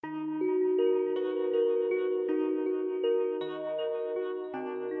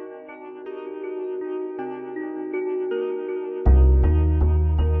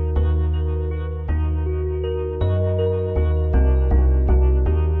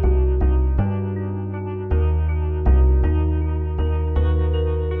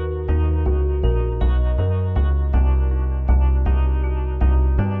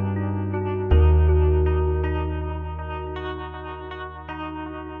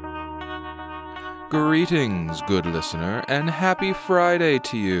Greetings, good listener, and happy Friday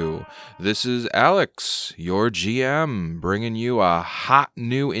to you. This is Alex, your GM, bringing you a hot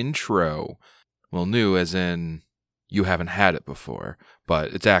new intro. Well, new as in you haven't had it before,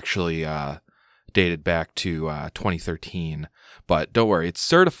 but it's actually dated back to 2013. But don't worry, it's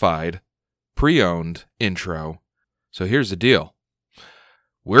certified, pre-owned intro. So here's the deal.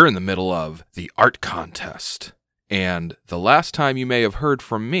 We're in the middle of the art contest. And the last time you may have heard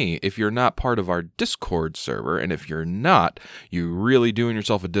from me, if you're not part of our Discord server, and if you're not, you're really doing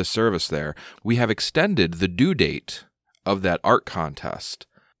yourself a disservice there, we have extended the due date of that art contest.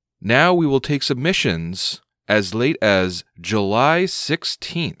 Now we will take submissions as late as July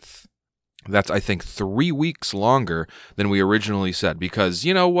 16th. That's, I think, 3 weeks longer than we originally said, because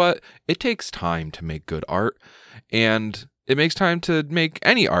you know what? It takes time to make good art, and it makes time to make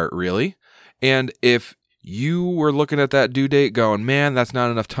any art, really. And if you were looking at that due date going, man, that's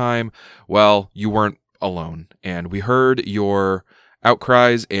not enough time, well, you weren't alone. And we heard your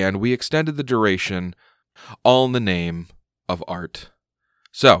outcries, and we extended the duration, all in the name of art.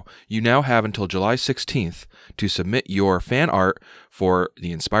 So, you now have until July 16th to submit your fan art for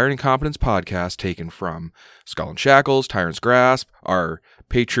the Inspired Incompetence podcast taken from Skull and Shackles, Tyrant's Grasp, our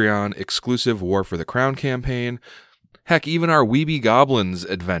Patreon exclusive War for the Crown campaign, heck, even our Weeby Goblins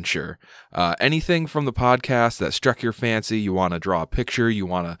adventure. Anything from the podcast that struck your fancy, you want to draw a picture, you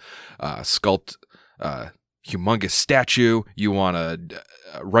want to sculpt a humongous statue, you want to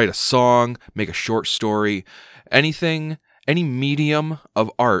write a song, make a short story, anything, any medium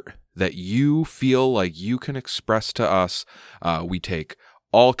of art that you feel like you can express to us, we take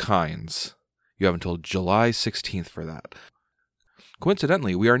all kinds. You have until July 16th for that.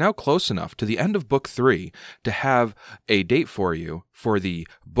 Coincidentally, we are now close enough to the end of Book 3 to have a date for you for the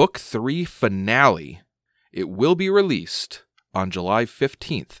Book 3 finale. It will be released on July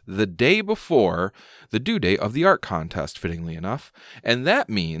 15th, the day before the due date of the art contest, fittingly enough. And that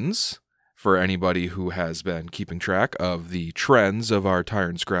means, for anybody who has been keeping track of the trends of our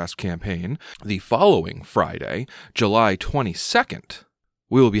Tyrant's Grasp campaign, the following Friday, July 22nd,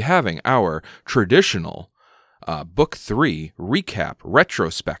 we will be having our traditional Book 3 recap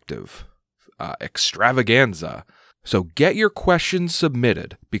retrospective extravaganza. So get your questions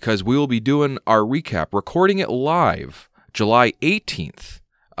submitted, because we will be doing our recap, recording it live July 18th,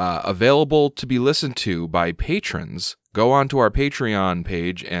 available to be listened to by patrons. Go on to our Patreon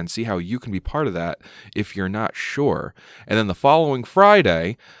page and see how you can be part of that if you're not sure. And then the following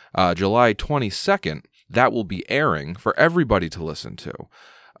Friday, July 22nd, that will be airing for everybody to listen to.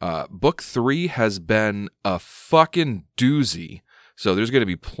 Book 3 has been a fucking doozy, so there's going to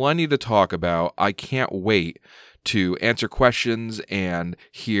be plenty to talk about. I can't wait to answer questions and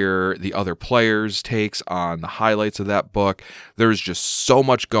hear the other players' takes on the highlights of that book. There's just so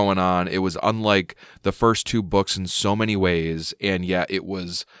much going on. It was unlike the first two books in so many ways, and yet it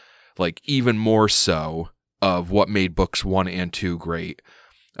was like even more so of what made books 1 and 2 great.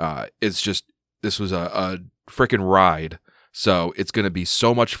 This was a freaking ride. So it's going to be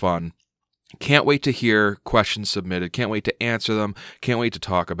so much fun. Can't wait to hear questions submitted. Can't wait to answer them. Can't wait to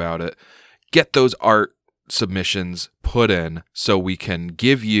talk about it. Get those art submissions put in so we can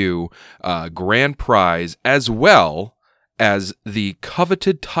give you a grand prize as well as the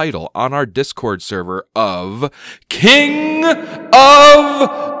coveted title on our Discord server of King of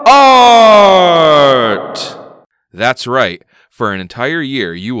Art. That's right. For an entire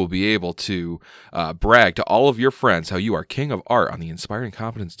year, you will be able to brag to all of your friends how you are king of art on the Inspired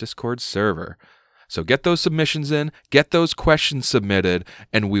Incompetence Discord server. So get those submissions in, get those questions submitted,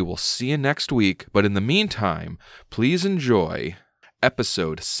 and we will see you next week. But in the meantime, please enjoy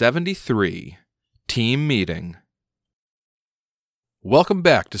episode 73, Team Meeting. Welcome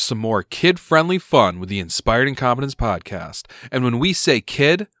back to some more kid-friendly fun with the Inspired Incompetence podcast. And when we say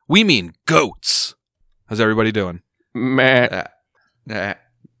kid, we mean goats. How's everybody doing? Meh. Meh.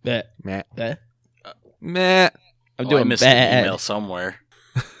 I'm doing I missed bad. an email somewhere.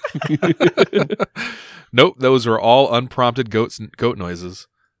 Nope, those were all unprompted goat noises.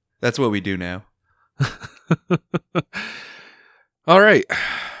 That's what we do now. All right.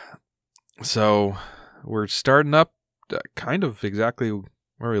 So we're starting up kind of exactly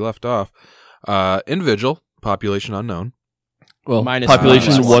where we left off. Invigil, population unknown. Well, Minus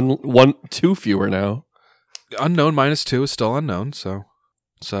population one, two fewer now. Unknown -2 is still unknown, so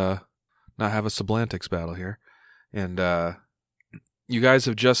let's not have a Sublantics battle here. And you guys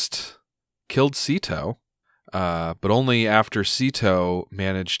have just killed Sito, but only after Sito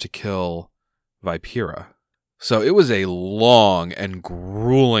managed to kill Vipera. So it was a long and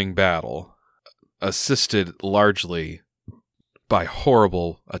grueling battle, assisted largely by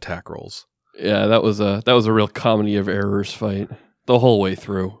horrible attack rolls. Yeah, that was a real comedy of errors fight the whole way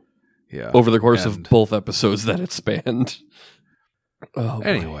through. Yeah. Over the course of both episodes that it spanned. Oh,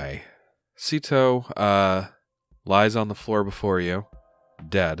 anyway, Sito lies on the floor before you,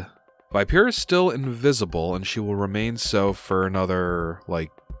 dead. Vipera is still invisible, and she will remain so for another,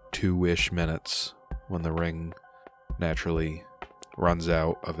 2-ish minutes when the ring naturally runs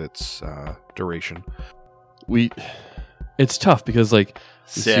out of its duration. It's tough because, you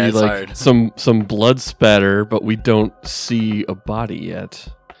see, hard. some blood spatter, but we don't see a body yet.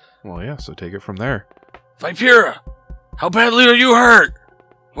 Well, yeah, so take it from there. Vipera, how badly are you hurt?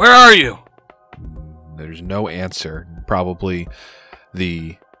 Where are you? There's no answer. Probably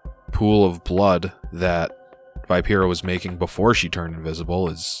the pool of blood that Vipera was making before she turned invisible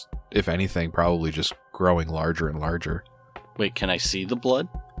is, if anything, probably just growing larger and larger. Wait, can I see the blood?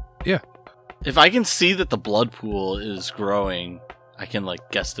 Yeah. If I can see that the blood pool is growing, I can,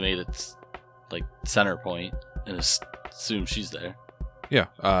 guesstimate its, center point and assume she's there. Yeah.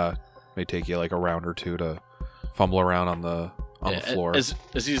 May take you, a round or two to fumble around on the floor. As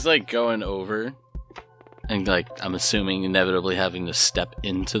he's, going over and, I'm assuming inevitably having to step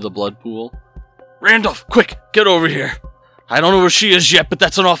into the blood pool. Randolph, quick, get over here. I don't know where she is yet, but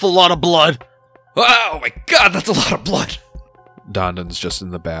that's an awful lot of blood. Oh my god, that's a lot of blood. Dondon's just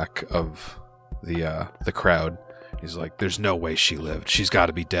in the back of the crowd. He's like, there's no way she lived. She's got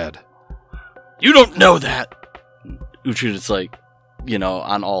to be dead. You don't know that. Uhtred is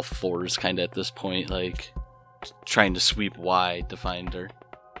on all fours kind of at this point, trying to sweep wide to find her.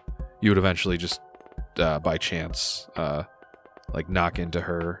 You would eventually just, by chance, knock into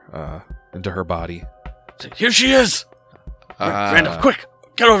her body. Here she is! Randolph, quick!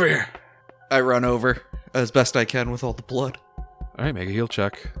 Get over here! I run over as best I can with all the blood. Alright, make a heal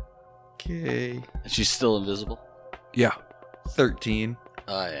check. Okay. She's still invisible? Yeah. 13.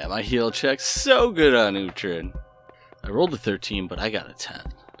 Oh yeah, my heal check's so good on Uhtred. I rolled a 13, but I got a 10.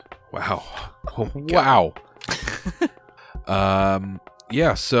 Wow. Wow.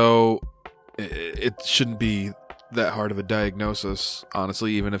 Yeah, so it shouldn't be that hard of a diagnosis,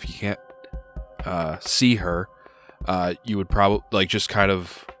 honestly, even if you can't see her. You would probably, just kind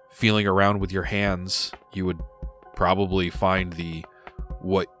of feeling around with your hands, you would probably find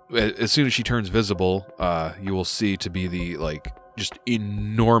as soon as she turns visible, you will see to be the, just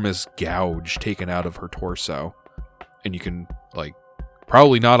enormous gouge taken out of her torso. And you can,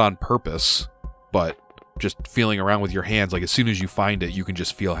 probably not on purpose, but just feeling around with your hands, as soon as you find it, you can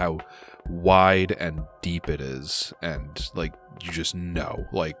just feel how wide and deep it is. And, you just know,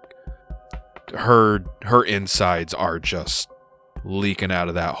 her insides are just leaking out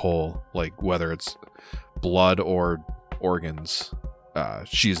of that hole, whether it's blood or organs.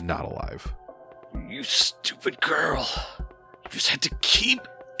 She's not alive. You stupid girl. You just had to keep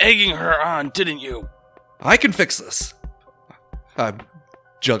egging her on, didn't you? I can fix this. I'm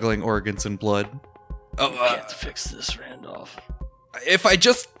juggling organs and blood. You can't fix this, Randolph. If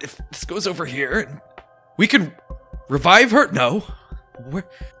this goes over here, we can revive her. No.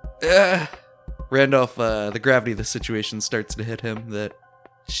 Randolph, the gravity of the situation starts to hit him that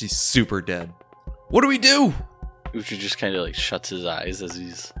she's super dead. What do we do? Uhtred just kind of shuts his eyes as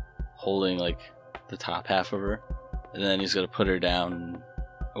he's holding the top half of her. And then he's going to put her down and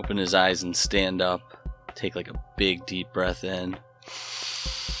open his eyes and stand up. Take a big deep breath in.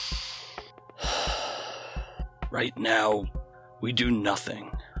 Right now, we do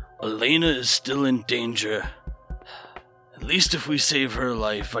nothing. Elena is still in danger. At least if we save her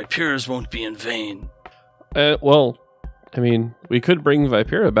life, Vipera's won't be in vain. Well, we could bring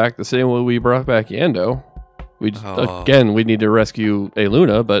Vipera back the same way we brought back Yando. Again, we need to rescue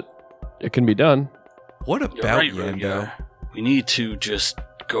Eluna, but it can be done. What about Yando? We need to just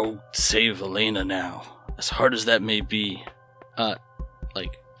go save Elena now. As hard as that may be. At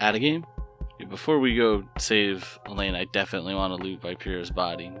a game? Before we go save Elena, I definitely want to loot Vipera's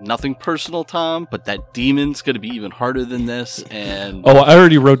body. Nothing personal, Tom, but that demon's going to be even harder than this, and... Oh, I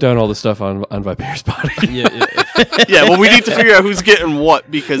already wrote down all the stuff on Vipera's body. Yeah, well, we need to figure out who's getting what,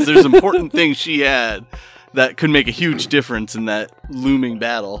 because there's important things she had that could make a huge difference in that looming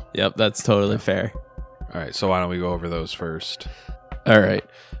battle. Yep, that's totally fair. All right, so why don't we go over those first? All right.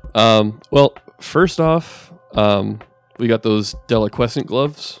 Well, first off, we got those Deliquescent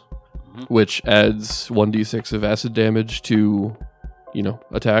gloves, which adds 1d6 of acid damage to,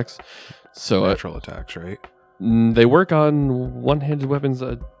 attacks. So Natural attacks, right? They work on one-handed weapons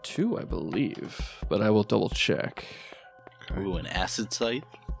too, I believe, but I will double check. Ooh, an acid scythe?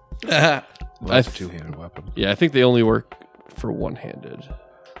 Well, that's a two-handed weapon. Yeah, I think they only work for one-handed.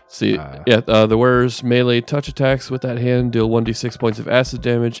 See, the wearer's melee touch attacks with that hand deal 1d6 points of acid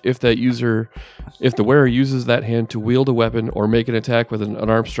damage. If the wearer uses that hand to wield a weapon or make an attack with an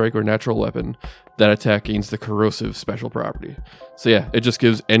unarmed strike or natural weapon, that attack gains the corrosive special property. So yeah, it just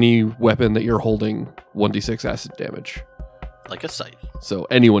gives any weapon that you're holding 1d6 acid damage. Like a scythe. So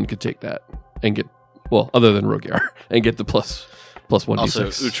anyone could take that and get, well, other than Rogyar, and get the plus 1d6. Also,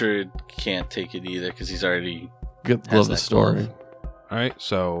 Uhtred can't take it either because he's already Love the story. glove. All right,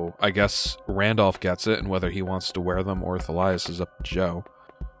 so I guess Randolph gets it, and whether he wants to wear them or Thalias is up to Joe.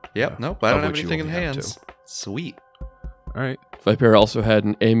 Yep, Yeah. nope, I Of don't have which you anything in only have hands. Sweet. All right. Vipera also had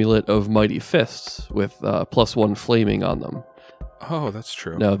an amulet of mighty fists with +1 flaming on them. Oh, that's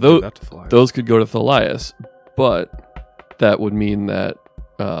true. Now, Give that to Thalias. Those could go to Thalias, but that would mean that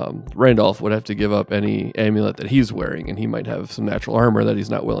Randolph would have to give up any amulet that he's wearing, and he might have some natural armor that he's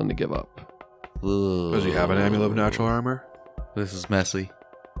not willing to give up. Does he have an amulet of natural armor? This is messy.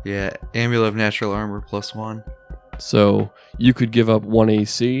 Yeah, Amulet of Natural Armor +1. So you could give up 1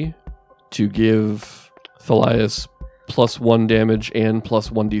 AC to give Thalias +1 damage and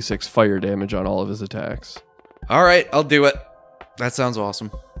 +1d6 fire damage on all of his attacks. All right, I'll do it. That sounds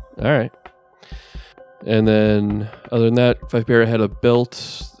awesome. All right. And then, other than that, Vipera had a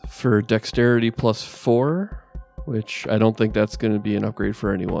belt for dexterity +4, which I don't think that's going to be an upgrade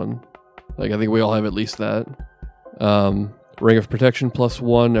for anyone. Like, I think we all have at least that. Ring of Protection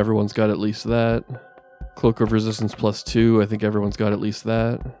 +1, everyone's got at least that. Cloak of Resistance +2, I think everyone's got at least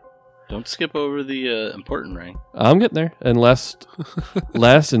that. Don't skip over the important ring. I'm getting there. And last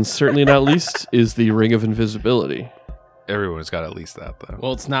and certainly not least is the Ring of Invisibility. Everyone's got at least that, though.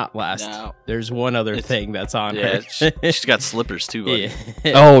 Well, it's not last. No. There's one other thing that's on Yeah, her. she's got slippers too, buddy.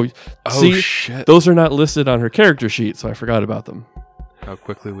 Yeah. Oh, Oh, see, shit. those are not listed on her character sheet, so I forgot about them. How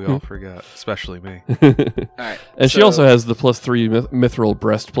quickly we all forget, especially me. All right. And she so- also has the +3 mithril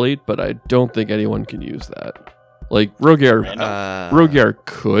breastplate, but I don't think anyone can use that. Like, Rogyar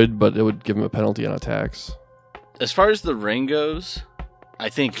could, but it would give him a penalty on attacks. As far as the ring goes, I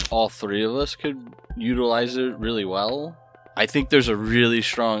think all three of us could utilize it really well. I think there's a really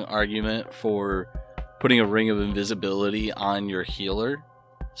strong argument for putting a ring of invisibility on your healer.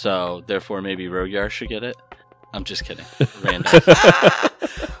 So, therefore, maybe Rogyar should get it. I'm just kidding. Randolph.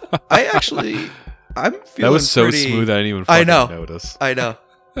 I'm feeling That was so pretty- smooth I didn't even I fucking know. notice. I know.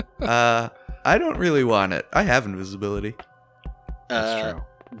 I don't really want it. I have invisibility. That's true.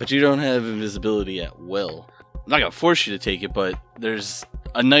 But you don't have invisibility at will. I'm not going to force you to take it, but there's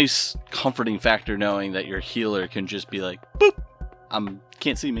a nice comforting factor knowing that your healer can just be like, boop,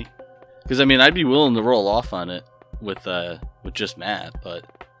 can't see me. Because, I mean, I'd be willing to roll off on it with just Matt, but...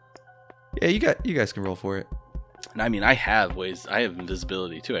 Yeah, you guys can roll for it. And I mean, I have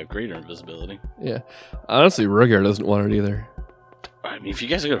invisibility too. I have greater invisibility. Yeah. Honestly, Rogyar doesn't want it either. I mean, if you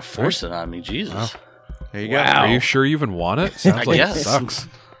guys are going to force it on me, Jesus. Wow. There you Wow. Are you sure you even want it? Sounds I like guess. it sucks.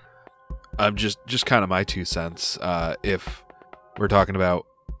 Just kind of my 2 cents. If we're talking about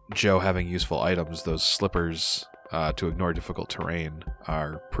Joe having useful items, those slippers to ignore difficult terrain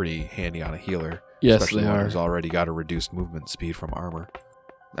are pretty handy on a healer. Yes, especially they one are. who's already got a reduced movement speed from armor.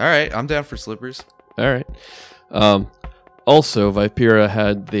 go. All right, I'm down for slippers. All right. Also, Vipera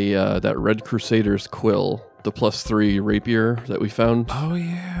had the that Red Crusader's quill, the +3 rapier that we found. Oh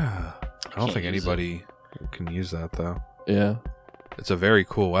yeah. I don't Can't think use anybody can use that though. Yeah. It's a very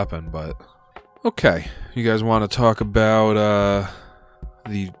cool weapon, but okay. You guys want to talk about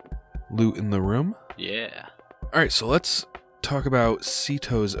the loot in the room? Yeah. All right, so let's talk about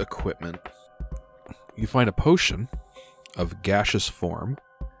Sito's equipment. You find a potion of gaseous form,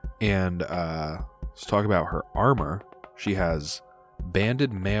 and let's talk about her armor. She has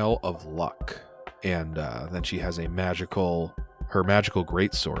Banded Mail of Luck, and then she has her magical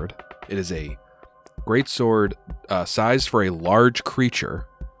greatsword. It is a greatsword sized for a large creature,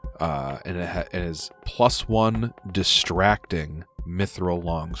 and it is +1 distracting mithril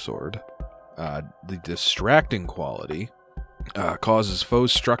longsword. The distracting quality causes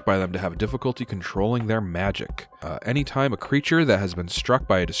foes struck by them to have difficulty controlling their magic. Anytime a creature that has been struck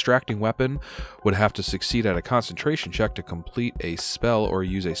by a distracting weapon would have to succeed at a concentration check to complete a spell or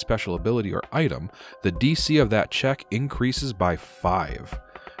use a special ability or item, the DC of that check increases by 5.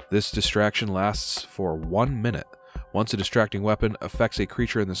 This distraction lasts for 1 minute. Once a distracting weapon affects a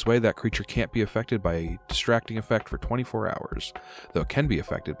creature in this way, that creature can't be affected by a distracting effect for 24 hours, though it can be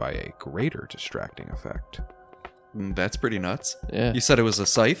affected by a greater distracting effect. That's pretty nuts. Yeah. You said it was a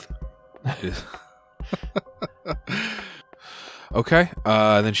scythe? Okay,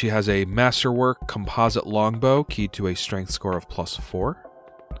 then she has a Masterwork composite longbow keyed to a strength score of +4.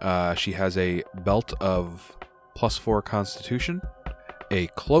 She has a belt of +4 constitution a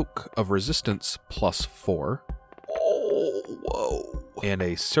Cloak of Resistance +4, Oh, whoa. and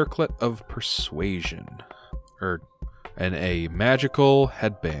a Circlet of Persuasion. And a Magical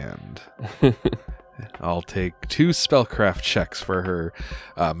Headband. I'll take 2 spellcraft checks for her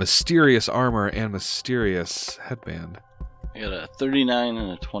mysterious armor and mysterious headband. I got a 39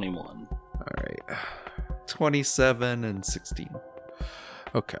 and a 21. All right. 27 and 16.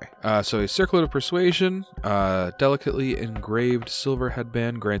 Okay. So a Circlet of Persuasion, delicately engraved silver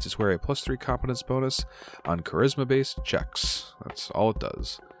headband grants its wearer a +3 competence bonus on charisma-based checks. That's all it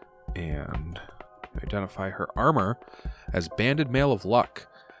does. And identify her armor as Banded Mail of Luck.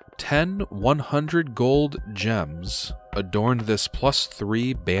 10 100 gold gems adorned this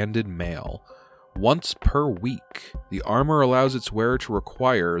 +3 banded mail. Once per week, the armor allows its wearer to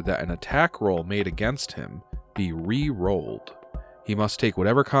require that an attack roll made against him be re-rolled. He must take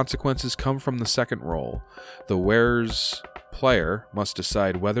whatever consequences come from the second roll. The wearer's player must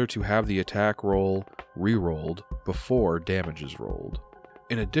decide whether to have the attack roll re-rolled before damage is rolled.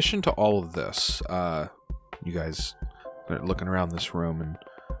 In addition to all of this, you guys are looking around this room, and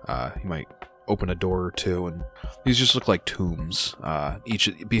you might open a door or two, and these just look like tombs.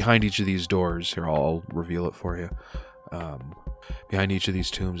 Behind each of these doors, here I'll reveal it for you. Behind each of these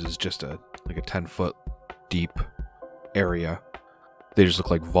tombs is just a 10-foot deep area. They just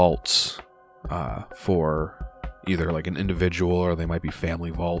look like vaults for either like an individual, or they might be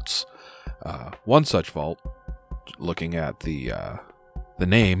family vaults. One such vault, looking at the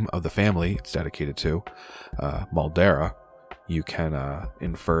name of the family it's dedicated to, Maldera, you can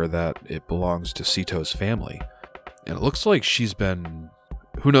infer that it belongs to Sito's family. And it looks like she's been,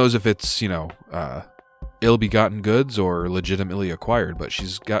 who knows if it's, ill-begotten goods or legitimately acquired, but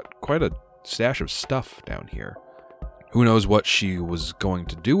she's got quite a stash of stuff down here. Who knows what she was going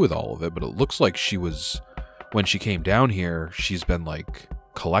to do with all of it, but it looks like she was, when she came down here, she's been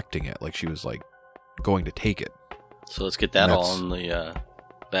collecting it, like she was going to take it. So let's get that all in the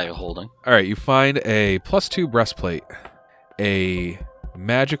bag of holding. All right, you find a +2 breastplate, a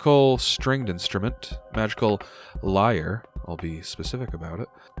magical stringed instrument, magical lyre, I'll be specific about it.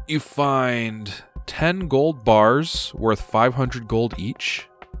 You find 10 gold bars worth 500 gold each,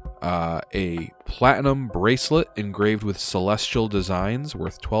 a platinum bracelet engraved with celestial designs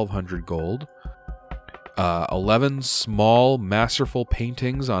worth 1,200 gold, 11 small masterful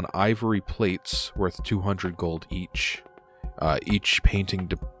paintings on ivory plates worth 200 gold each. Each painting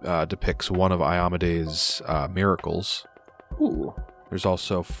depicts one of Iomede's miracles. Ooh. There's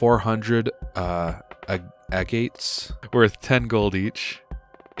also 400 agates worth 10 gold each,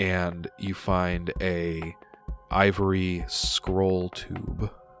 and you find a ivory scroll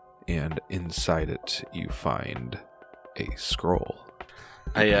tube, and inside it you find a scroll.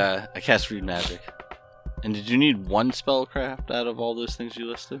 I cast Read Magic. And did you need one spellcraft out of all those things you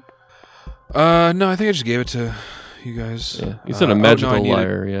listed? No, I think I just gave it to you guys. Yeah. You said a magical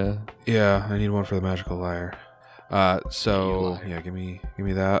lyre, yeah. Yeah, I need one for the magical lyre. So yeah, give me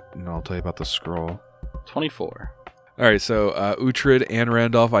that, and I'll tell you about the scroll. 24. All right, so Uhtred and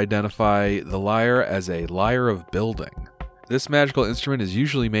Randolph identify the lyre as a lyre of building. This magical instrument is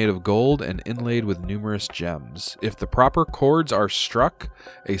usually made of gold and inlaid with numerous gems. If the proper chords are struck,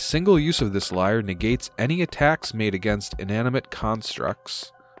 a single use of this lyre negates any attacks made against inanimate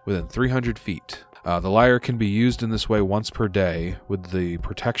constructs within 300 feet. The lyre can be used in this way once per day, with the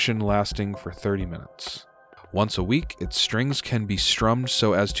protection lasting for 30 minutes. Once a week, its strings can be strummed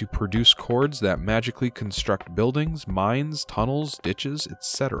so as to produce chords that magically construct buildings, mines, tunnels, ditches,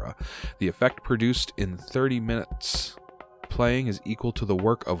 etc. The effect produced in 30 minutes playing is equal to the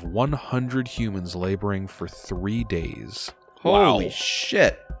work of 100 humans laboring for 3 days. Holy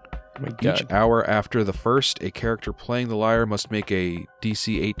shit. Oh my Each God. hour after the first, a character playing the lyre must make a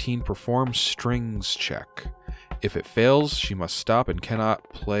DC 18 perform strings check. If it fails, she must stop and cannot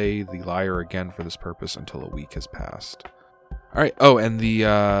play the lyre again for this purpose until a week has passed. All right. Oh, and the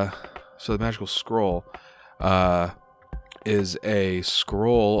magical scroll is a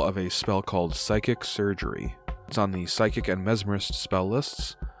scroll of a spell called Psychic Surgery. It's on the Psychic and Mesmerist spell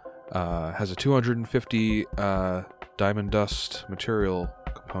lists. Has a 250 diamond dust material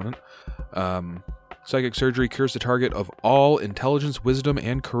component. Psychic Surgery cures the target of all intelligence, wisdom,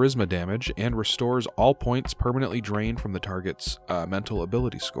 and charisma damage, and restores all points permanently drained from the target's mental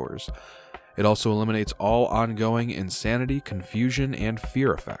ability scores. It also eliminates all ongoing insanity, confusion, and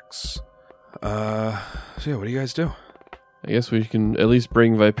fear effects. So yeah, what do you guys do? I guess we can at least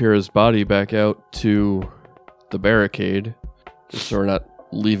bring Vipera's body back out to the barricade, just so we're not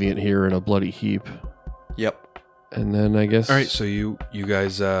leaving it here in a bloody heap. Yep. And then I guess... All right, so you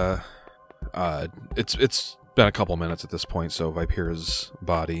guys, it's been a couple minutes at this point, so Vipera's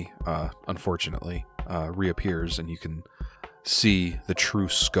body, unfortunately, reappears, and you can see the true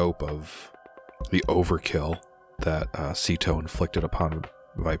scope of the overkill that Sito inflicted upon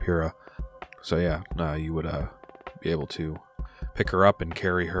Vipera. So yeah, you would be able to pick her up and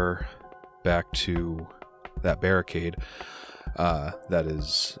carry her back to that barricade that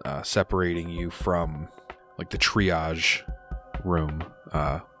is separating you from like the triage room,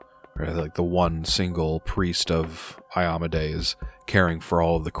 or like the one single priest of Iamade is caring for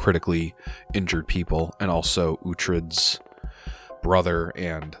all of the critically injured people, and also Uhtred's brother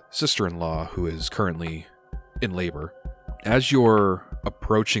and sister-in-law, who is currently in labor. As you're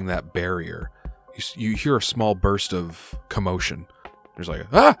approaching that barrier, you hear a small burst of commotion. There's like,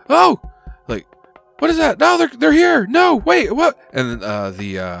 oh, like, what is that? No, they're here. No, wait, what? And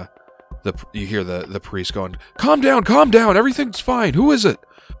then you hear the priest going, calm down, everything's fine. Who is it?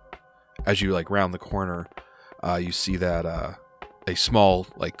 As you like round the corner, you see that a small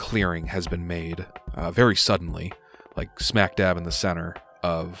like clearing has been made very suddenly, like smack dab in the center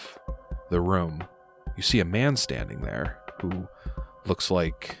of the room. You see a man standing there who looks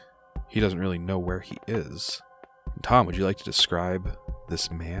like he doesn't really know where he is. Tom, would you like to describe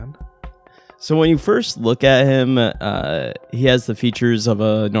this man? So when you first look at him, he has the features of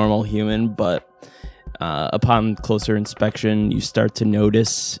a normal human, but upon closer inspection, you start to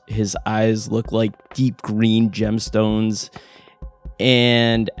notice his eyes look like deep green gemstones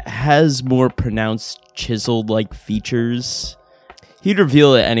and has more pronounced chiseled-like features. He'd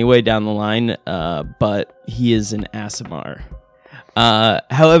reveal it anyway down the line, but he is an Aasimar.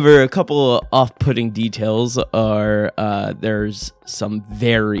 However, a couple of off-putting details are there's some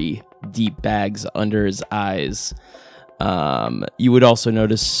very deep bags under his eyes. You would also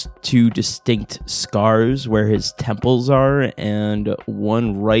notice two distinct scars where his temples are, and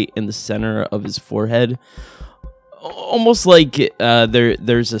one right in the center of his forehead. Almost like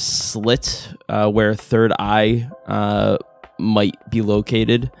there's a slit where a third eye might be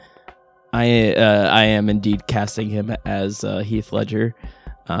located. I am indeed casting him as Heath Ledger.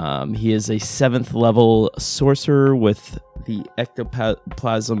 He is a 7th level sorcerer with the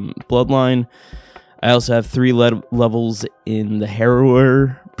ectoplasm bloodline. I also have 3 levels in the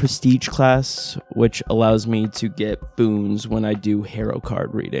Harrower prestige class, which allows me to get boons when I do Harrow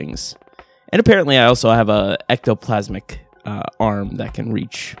card readings. And apparently I also have a ectoplasmic arm that can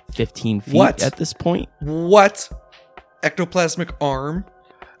reach 15 feet at this point. What? Ectoplasmic arm?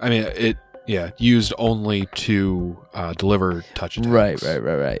 I mean, used only to deliver touch attacks.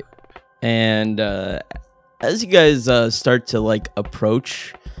 Right. And as you guys start to like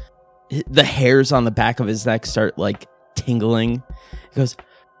approach, the hairs on the back of his neck start like tingling. He goes,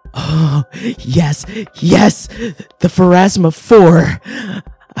 "Oh, yes, the Pharasma 4.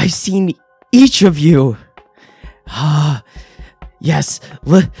 I've seen each of you. Yes,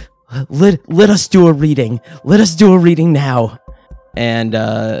 let us do a reading. Let us do a reading now." And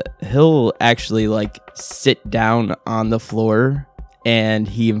he'll actually like sit down on the floor, and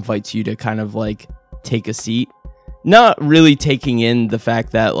he invites you to kind of like take a seat. Not really taking in the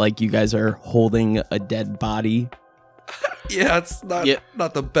fact that like you guys are holding a dead body. Yeah, it's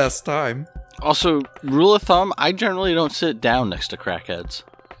not the best time. Also, rule of thumb, I generally don't sit down next to crackheads.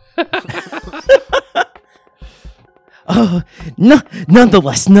 Oh, no,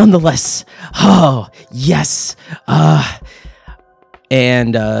 nonetheless. Oh, yes.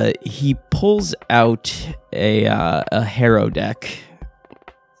 And he pulls out a Harrow deck,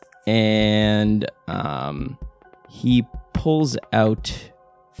 and he pulls out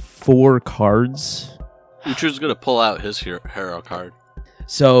 4 cards. Uhtred's gonna pull out his Harrow card.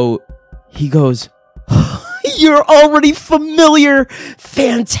 So he goes, "You're already familiar.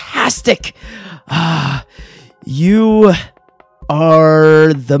 Fantastic. You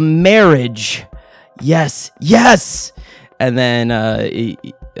are the marriage. Yes. And then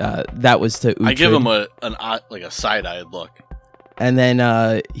that was to Uhtred. I give him a side-eyed look. And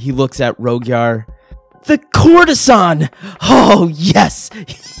then he looks at Rogyar. The courtesan! Oh, yes,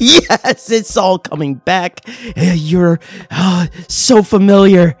 it's all coming back. You're so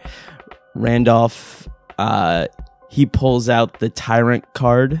familiar. Randolph, he pulls out the tyrant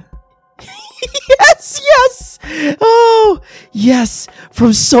card. Yes! Oh, yes,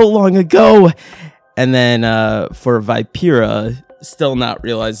 from so long ago. And then for Vipera, still not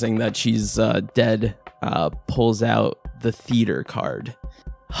realizing that she's dead, pulls out the theater card.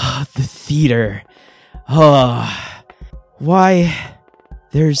 The theater. Oh, why?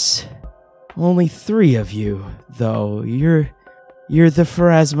 There's only 3 of you, though. You're the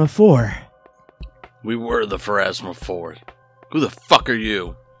Pharasma 4. We were the Pharasma 4. Who the fuck are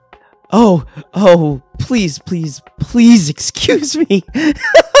you? Oh, please, please, please excuse me.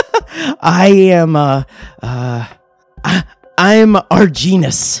 I'm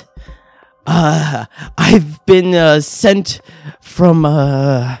Arginus. I've been sent from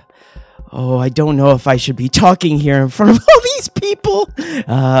I don't know if I should be talking here in front of all these people.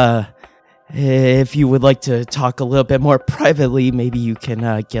 If you would like to talk a little bit more privately, maybe you can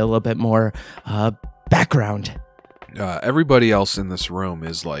get a little bit more background. Everybody else in this room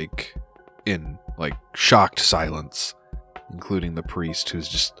is in shocked silence, including the priest, who's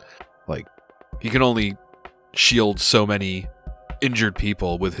just he can only shield so many injured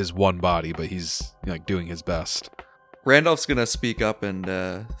people with his one body, but he's doing his best. Randolph's gonna speak up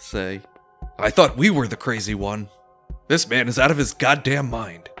and say, I thought we were the crazy one. This man is out of his goddamn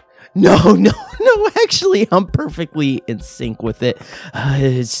mind. No, actually, I'm perfectly in sync with it.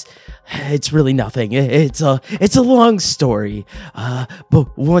 It's really nothing. It's a long story.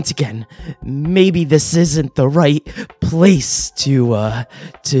 But once again, maybe this isn't the right place to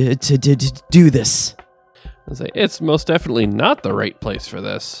do this. I say, it's most definitely not the right place for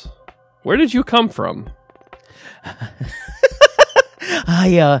this. Where did you come from?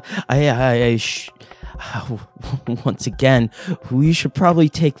 Once again, we should probably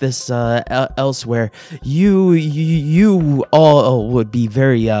take this elsewhere. You all would be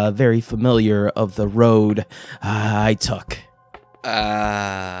very, very familiar of the road I took.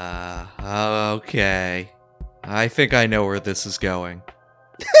 Okay. I think I know where this is going.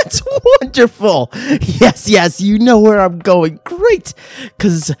 That's wonderful. Yes, you know where I'm going. Great,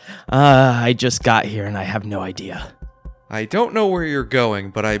 because I just got here and I have no idea. I don't know where you're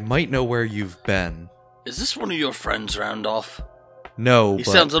going, but I might know where you've been. Is this one of your friends, Randolph? No, He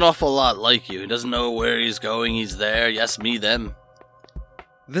but sounds an awful lot like you. He doesn't know where he's going. He's there. Yes, me, them.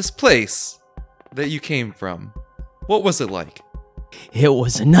 this place that you came from, what was it like? It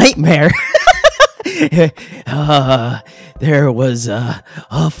was a nightmare. There was a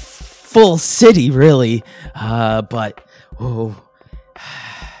full city, really, but the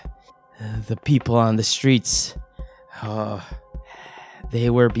people on the streets, they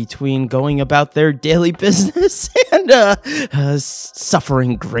were between going about their daily business and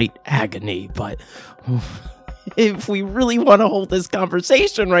suffering great agony. But if we really want to hold this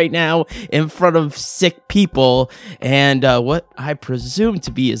conversation right now in front of sick people and what I presume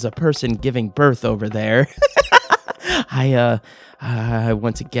to be is a person giving birth over there, I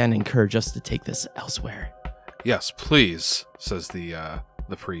once again encourage us to take this elsewhere. Yes, please, says the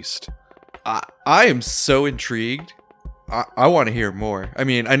priest. I am so intrigued. I want to hear more. I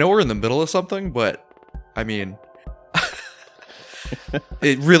mean, I know we're in the middle of something, but I mean,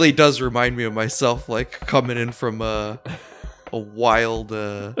 it really does remind me of myself, like coming in from a wild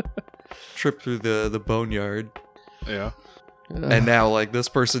trip through the boneyard. Yeah. And now, like, this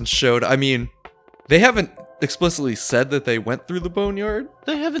person showed. I mean, they haven't explicitly said that they went through the boneyard.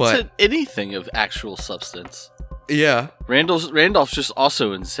 They haven't But- said anything of actual substance. Yeah. Randolph's just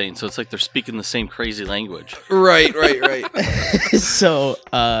also insane, so it's like they're speaking the same crazy language. Right. So,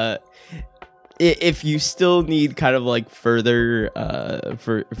 if you still need kind of like further,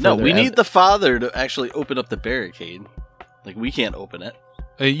 No, we ev- need the father to actually open up the barricade. Like, we can't open it.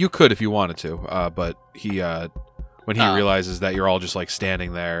 You could if you wanted to, but he, when he Oh. realizes that you're all just like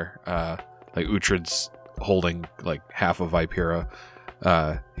standing there, like Uhtred's holding like half of Vipera,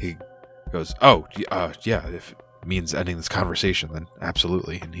 he goes, "Oh, yeah, if it means ending this conversation, then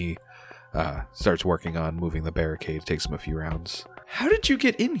absolutely." And he starts working on moving the barricade. Takes him a few rounds. How did you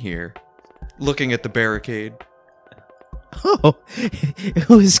get in here? Looking at the barricade. Oh, it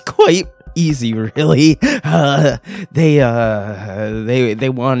was quite easy, really. They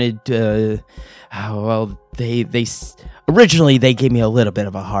wanted. Originally they gave me a little bit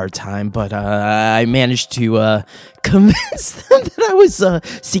of a hard time, but I managed to convince them that I was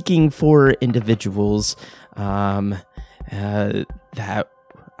seeking for individuals that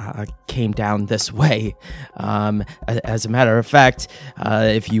came down this way. As a matter of fact,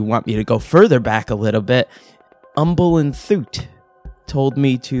 if you want me to go further back a little bit, Umble and Thoot told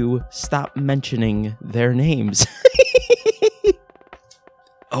me to stop mentioning their names.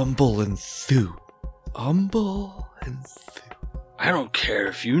 Umble and Thu. Umble and Thu. I don't care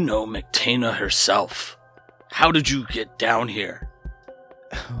if you know McTana herself. How did you get down here?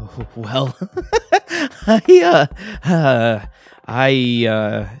 Well,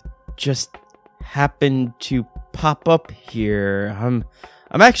 I just happened to pop up here. I'm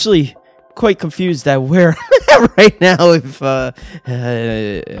actually quite confused at where I'm at right now. If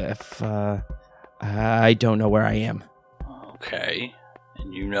I don't know where I am. Okay.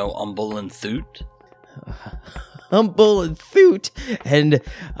 And you know Umble and Thoot? Umble and Thoot and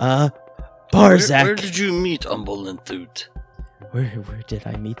Barzak. Where did you meet Umblenthut? Where did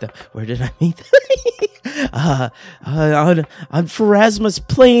I meet them? Where did I meet them? On Pharasma's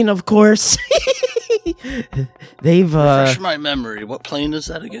plane, of course. They've Refresh my memory. What plane is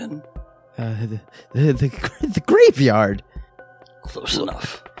that again? the graveyard. Close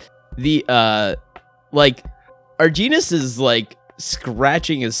enough. The like Arginus is like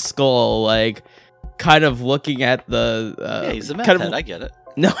scratching his skull, like kind of looking at the Yeah, he's a meth kind head. of, I get it.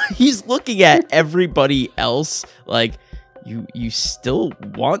 no, he's looking at everybody else like you still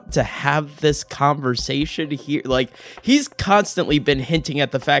want to have this conversation here. Like he's constantly been hinting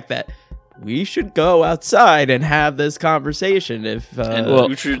at the fact that we should go outside and have this conversation. If And well-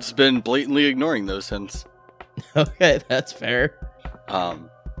 Uhtred's been blatantly ignoring those hints. okay, that's fair.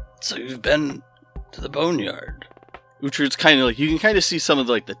 So you've been to the boneyard. Uhtred's kind of like, you can kind of see some of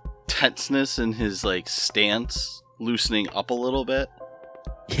like the tenseness in his like stance loosening up a little bit.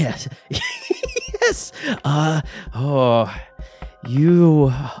 Yes. Yes. Oh,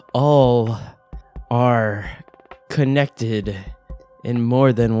 you all are connected in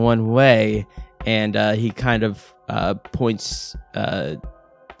more than one way. And he kind of points to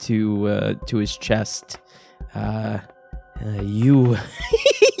his chest. You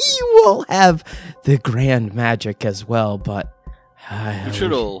you all have the grand magic as well, but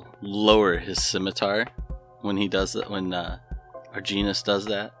Uhtred will lower his scimitar when he does that, when Arginus does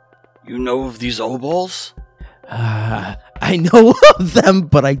that. You know of these obols? I know of them,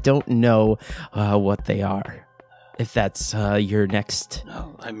 but I don't know what they are. If that's your next...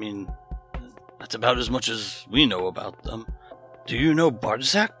 No, I mean, that's about as much as we know about them. Do you know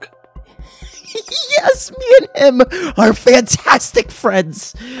Barzak? Yes, me and him are fantastic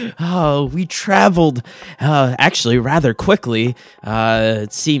friends. We traveled actually rather quickly.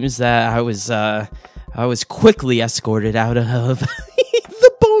 It seems that I was quickly escorted out of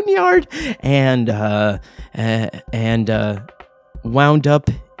the boneyard and wound up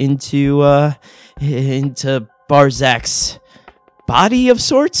into Barzak's body of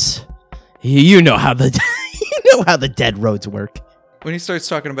sorts. You know how the dead roads work. When he starts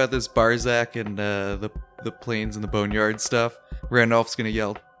talking about this Barzak and the planes and the boneyard stuff, Randolph's gonna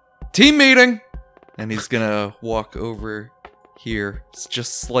yell, "Team meeting!" And he's gonna walk over here,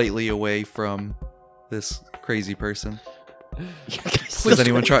 just slightly away from this crazy person. Does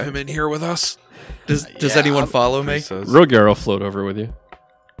anyone try? him in here with us? Does Yeah, anyone follow me? Rogar will float over with you.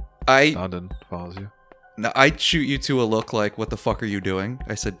 London follows you. No, I'd shoot you to a look like, "What the fuck are you doing?"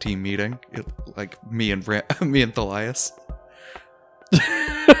 I said, "Team meeting," like me and me and Thalias.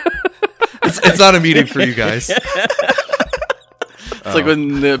 It's not a meeting for you guys. It's like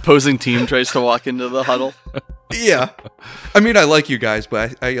when the opposing team tries to walk into the huddle. Yeah. I mean, I like you guys,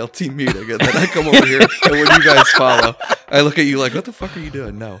 but I yell team meeting, and then I come over here, and when you guys follow, I look at you like, "What the fuck are you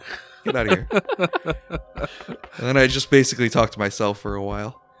doing?" No. Get out of here. And then I just basically talk to myself for a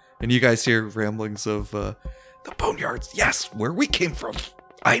while. And you guys hear ramblings of, the boneyards. Yes, where we came from.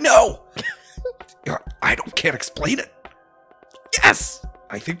 I know. Can't explain it. Yes.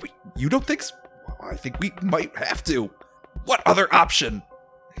 You don't think so? I think we might have to. What other option?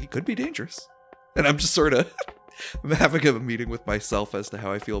 He could be dangerous. And I'm just sort of I'm having a meeting with myself as to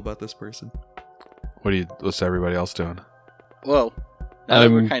how I feel about this person. What's everybody else doing? Well, now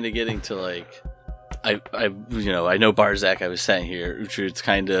that we're kind of getting to like, I know Barzak. I was saying here, Uhtred's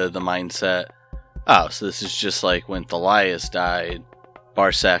kind of the mindset. Oh, so this is just like when Thalias died.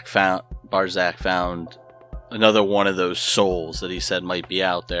 Barzak found another one of those souls that he said might be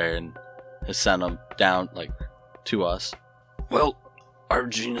out there, and has sent them down like to us. Well,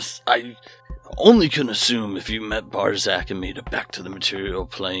 Arginus, I only can assume if you met Barzak and made it back to the material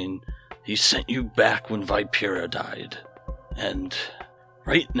plane, he sent you back when Vipera died. And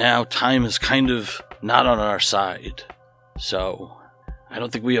right now, time is kind of not on our side. So, I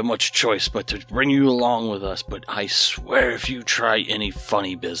don't think we have much choice but to bring you along with us, but I swear if you try any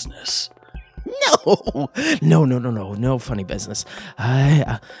funny business. No funny business.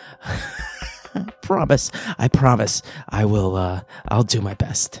 I promise. I will, I'll do my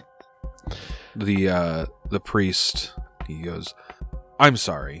best. The priest, he goes, "I'm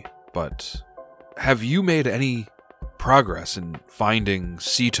sorry, but have you made any progress in finding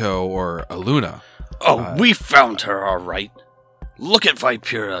Sito or Aluna?" Oh, we found her, all right. Look at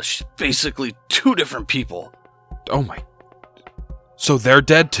Vipera. She's basically two different people. Oh my. So they're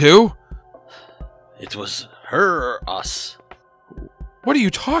dead too? It was her or us. What are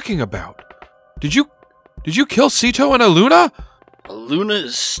you talking about? Did you kill Sito and Aluna? Aluna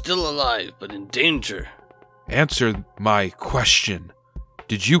is still alive, but in danger. Answer my question.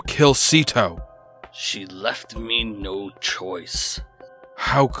 Did you kill Sito? She left me no choice.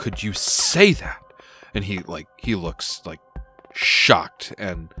 How could you say that? And he looks like shocked,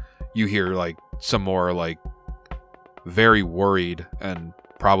 and you hear like some more like very worried and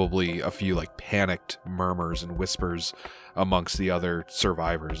probably a few like panicked murmurs and whispers amongst the other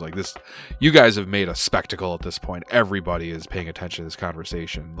survivors. Like this, you guys have made a spectacle at this point. Everybody is paying attention to this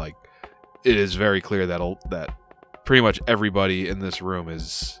conversation. Like it is very clear that pretty much everybody in this room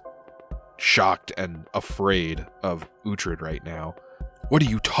is shocked and afraid of Uhtred right now. What are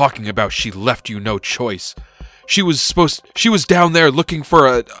you talking about? She left you no choice. She was down there looking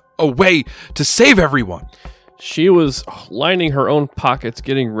for a way to save everyone. She was lining her own pockets,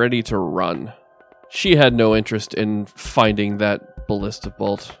 getting ready to run. She had no interest in finding that ballista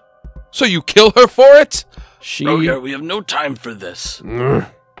bolt. So you kill her for it? Rogar, we have no time for this.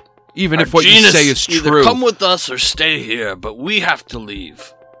 Even if what you say is either true. Come with us or stay here, but we have to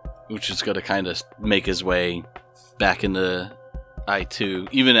leave. Uhtred's going to kind of make his way back into I2,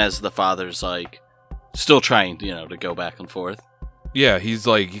 even as the father's like still trying, to go back and forth. Yeah, he's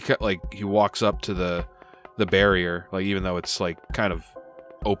like he walks up to the barrier, like even though it's like kind of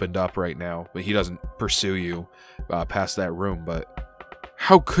opened up right now, but he doesn't pursue you past that room. But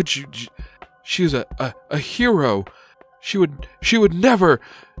how could you? She was a hero. She would never.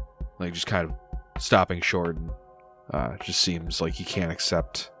 Like just kind of stopping short, and just seems like he can't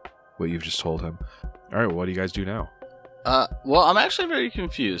accept what you've just told him. All right, what do you guys do now? Well, I'm actually very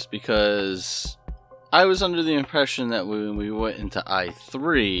confused because I was under the impression that when we went into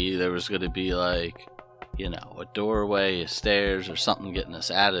I3, there was going to be like, a doorway, a stairs, or something getting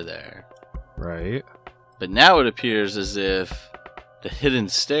us out of there. Right. But now it appears as if the hidden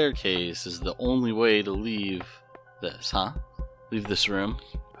staircase is the only way to leave this, huh? Leave this room.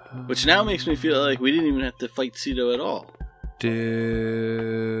 Which now makes me feel like we didn't even have to fight Cito at all.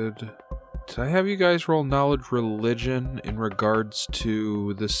 Did I have you guys roll knowledge religion in regards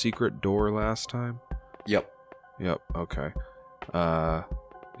to the secret door last time? Yep. Okay.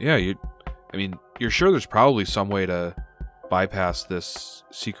 Yeah. You're sure there's probably some way to bypass this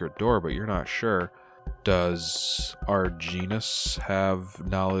secret door, but you're not sure. Does Arginus have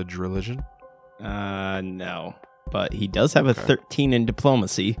knowledge religion? No. But he does have a 13 in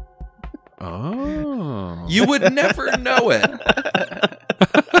diplomacy. Oh. You would never know it.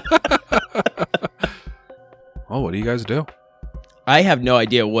 Well, what do you guys do? I have no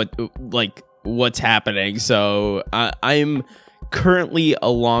idea what's happening, so I'm currently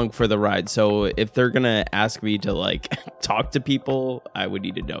along for the ride. So if they're gonna ask me to talk to people, I would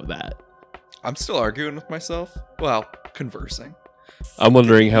need to know that. I'm still arguing with myself. Well, conversing. I'm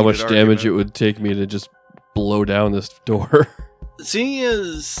wondering how much Heated damage argument. it would take me to just blow down this door. Seeing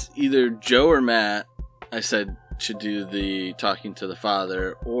as either Joe or Matt, I said, should do the talking to the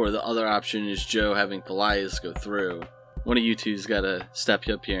father, or the other option is Joe having Goliath go through. One of you two's got to step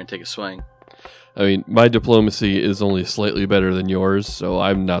up here and take a swing. I mean, my diplomacy is only slightly better than yours, so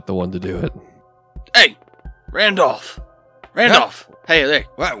I'm not the one to do it. Hey, Randolph! Hey, there.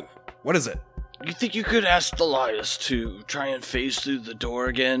 Wow, what is it? You think you could ask Goliath to try and phase through the door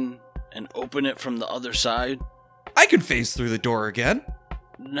again and open it from the other side? I can phase through the door again.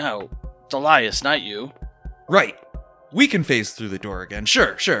 No, Goliath, not you. Right. We can phase through the door again.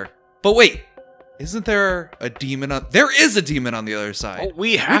 Sure. But wait, isn't there a demon on... There is a demon on the other side. Oh,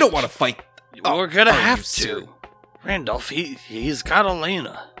 we don't want to fight. We're gonna are you have to. serious? Randolph, he's got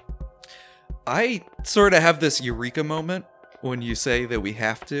Elena. I sort of have this eureka moment when you say that we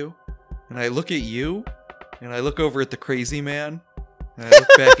have to. And I look at you, and I look over at the crazy man, and I look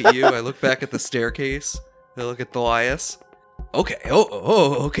back at you, I look back at the staircase, I look at Goliath. Okay,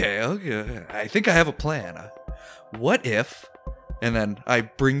 okay. I think I have a plan. What if... And then I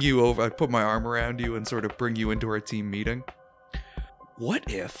bring you over, I put my arm around you and sort of bring you into our team meeting. What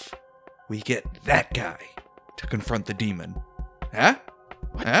if we get that guy to confront the demon? Huh?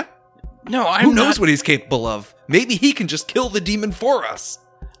 What? Huh? No, Who knows what he's capable of? Maybe he can just kill the demon for us.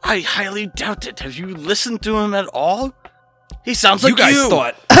 I highly doubt it. Have you listened to him at all? He sounds like you guys you.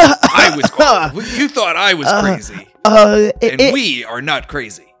 thought I was you thought I was crazy. And we are not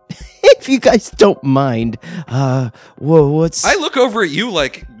crazy. If you guys don't mind, what's... I look over at you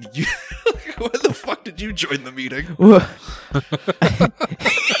like, when the fuck did you join the meeting?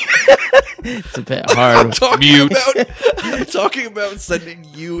 It's a bit hard. I'm talking about sending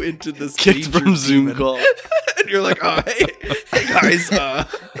you into this Kicked danger from Zoom demon. call. And you're like, oh, hey guys,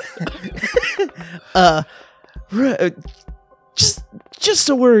 just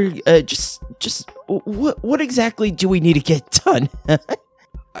so we're, what exactly do we need to get done?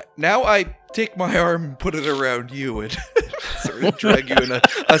 now I take my arm and put it around you and sort of drag you in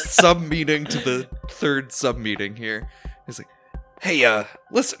a sub-meeting to the third sub-meeting here. It's like, Hey,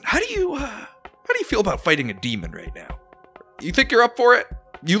 listen, how do you feel about fighting a demon right now? You think you're up for it?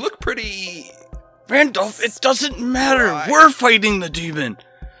 You look pretty... Randolph, it doesn't matter. Right. We're fighting the demon.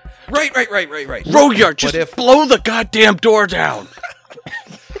 Right. Rogyar, just blow the goddamn door down.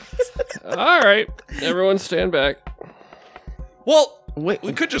 All right, everyone stand back. Well, Wait,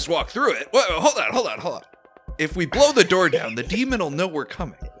 we could just walk through it. Whoa, hold on. If we blow the door down, the demon will know we're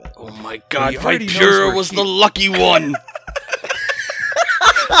coming. Oh my god, He already knows Vipura we're was here. the lucky one.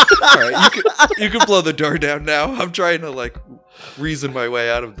 All right, you can blow the door down now. I'm trying to reason my way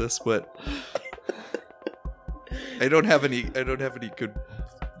out of this, but I don't have any good.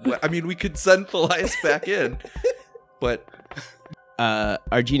 I mean, we could send Thalias back in, but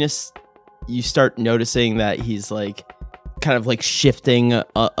Arginus, you start noticing that he's kind of shifting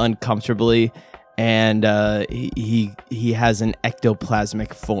uncomfortably, and he has an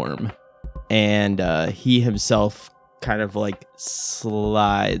ectoplasmic form, and he himself kind of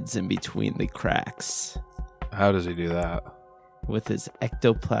slides in between the cracks How does he do that? with his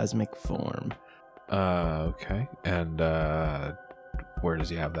ectoplasmic form. Okay. And where does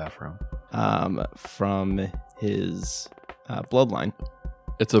he have that from? From his bloodline.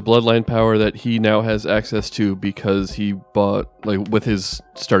 It's a bloodline power that he now has access to because he bought, with his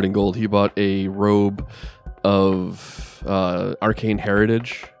starting gold, he bought a robe of arcane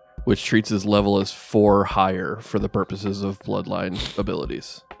heritage, which treats his level as 4 higher for the purposes of bloodline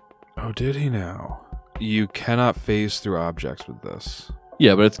abilities. Oh, did he now? You cannot phase through objects with this.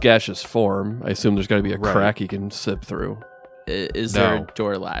 Yeah, but it's gaseous form. I assume there's got to be a Right. crack he can sip through. Is No. there a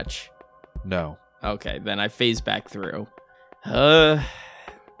door latch? No. Okay, then I phase back through.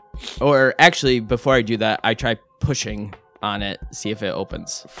 Or actually, before I do that, I try pushing on it, see if it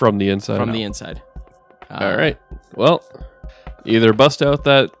opens From the inside. from the inside. All right. Well, either bust out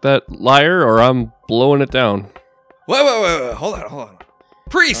that liar or I'm blowing it down. whoa, hold on.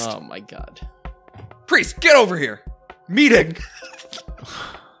 Priest, Oh my god. priest, get over here. Meeting.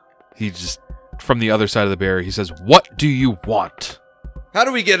 He just, from the other side of the barrier, he says, "What do you want?" How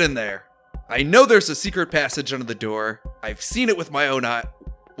do we get in there? I know there's a secret passage under the door. I've seen it with my own eye,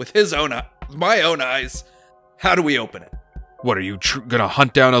 my own eyes. How do we open it? What are you gonna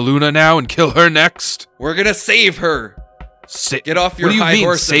hunt down Aluna now and kill her next? We're gonna save her. Get off your What do you high mean,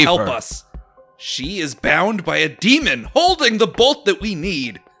 horse and save help her? us. She is bound by a demon holding the bolt that we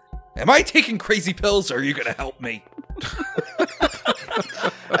need. Am I taking crazy pills or are you gonna help me?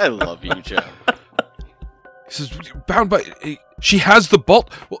 I love you, Joe. He says, "Bound by. She has the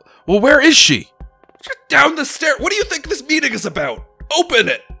bolt. Well, where is she? Just down the stair. What do you think this meeting is about? Open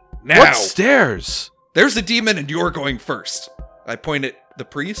it now. What stairs?" There's a demon and you're going first. I point at the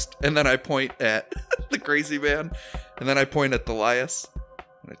priest, and then I point at the crazy man, and then I point at Thalias.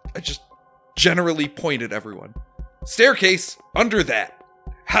 I just generally point at everyone. Staircase, under that.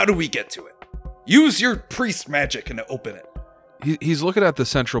 How do we get to it? Use your priest magic and open it. He's looking at the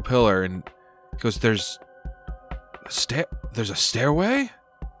central pillar and he goes, "There's a stairway?"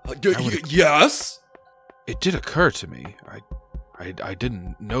 Yes? It did occur to me. I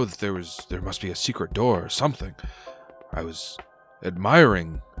didn't know that there must be a secret door or something. I was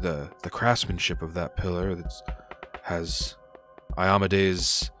admiring the craftsmanship of that pillar that has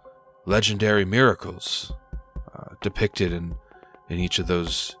Iomede's legendary miracles depicted in each of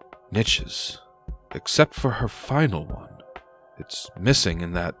those niches, except for her final one. It's missing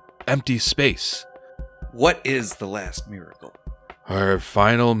in that empty space. What is the last miracle? Her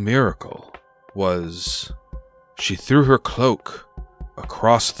final miracle was she threw her cloak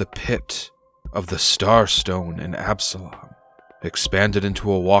across the pit of the Starstone in Absalom, expanded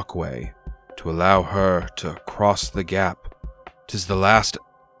into a walkway to allow her to cross the gap. 'Tis the last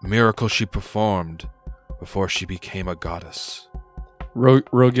miracle she performed before she became a goddess.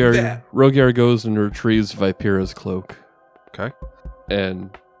 Rogyar goes and retrieves Vipura's cloak, Okay?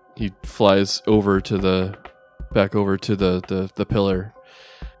 and he flies back over to the pillar,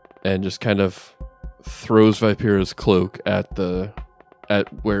 and just kind of throws Vipura's cloak at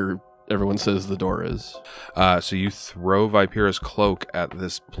where everyone says the door is. So you throw Vipura's cloak at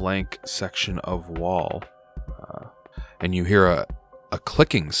this blank section of wall, and you hear a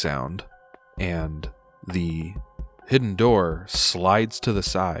clicking sound, and the hidden door slides to the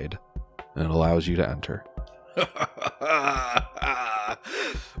side and allows you to enter.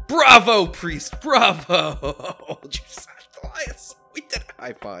 Bravo, priest! Bravo! Elias, we did it.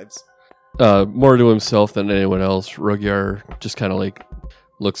 High fives. More to himself than anyone else, Rogyar just kind of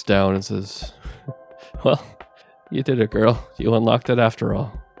looks down and says, "Well, you did it, girl. You unlocked it after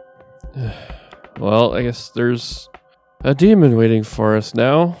all. Well, I guess there's a demon waiting for us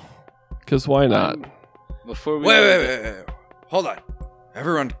now, because why not?" Before we Wait. hold on.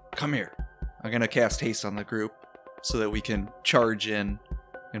 Everyone, come here. I'm gonna cast haste on the group so that we can charge in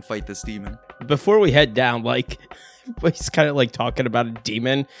and fight this demon. Before we head down, like, he's kind of like talking about a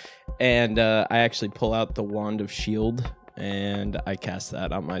demon, and I actually pull out the Wand of Shield, and I cast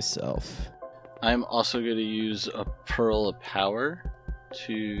that on myself. I'm also going to use a Pearl of Power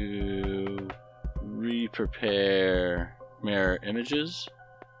to re-prepare mirror images,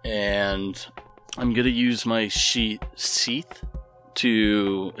 and I'm going to use my Seath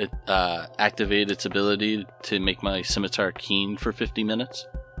to activate its ability to make my scimitar keen for 50 minutes.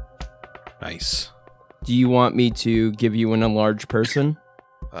 Nice. Do you want me to give you an enlarged person?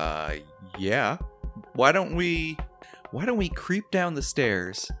 Yeah. Why don't we creep down the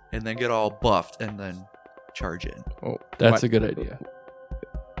stairs and then get all buffed and then charge in? Oh, That's a good idea.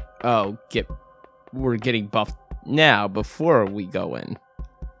 Oh, we're getting buffed now before we go in.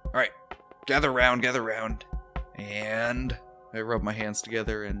 All right, gather round, and I rub my hands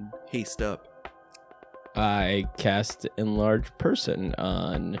together and haste up. I cast enlarged person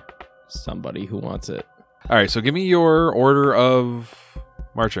on somebody who wants it. All right, so give me your order of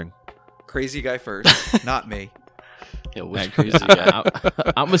marching. Crazy guy first, not me. Yeah, which crazy guy?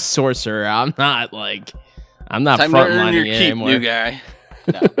 I'm a sorcerer. I'm not Time to earn frontlining your it keep, anymore. new guy.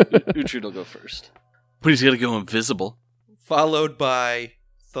 No, Uhtred will go first. But he's got to go invisible. Followed by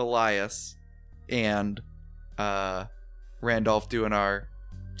Thalias and Randolph doing our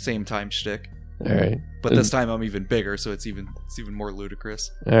same time shtick. All right. But this time I'm even bigger, so it's even more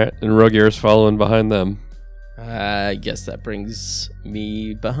ludicrous. All right. And Rugier's following behind them. I guess that brings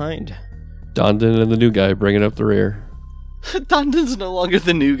me behind. Dondon and the new guy bringing up the rear. Dondon's no longer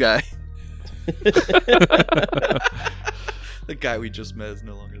the new guy. The guy we just met is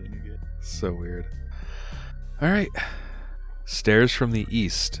no longer the new guy. So weird. All right. Stairs from the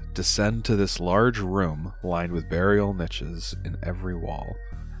east descend to this large room lined with burial niches in every wall.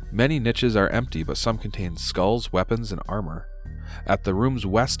 Many niches are empty, but some contain skulls, weapons, and armor. At the room's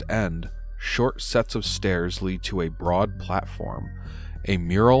west end, short sets of stairs lead to a broad platform. A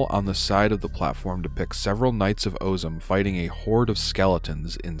mural on the side of the platform depicts several knights of Ozum fighting a horde of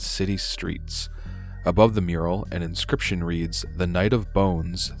skeletons in city streets. Above the mural, an inscription reads, "The Knight of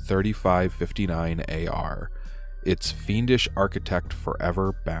Bones, 3559 AR. Its fiendish architect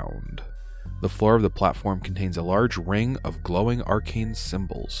forever bound." The floor of the platform contains a large ring of glowing arcane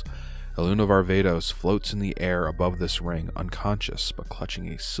symbols. Eluna Varvados floats in the air above this ring, unconscious, but clutching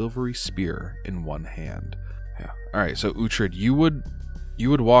a silvery spear in one hand. Yeah. All right, so Uhtred, you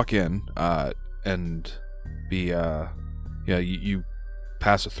would walk in and be you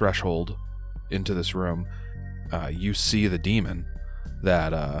pass a threshold into this room. You see the demon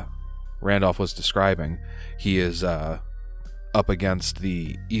that Randolph was describing. He is up against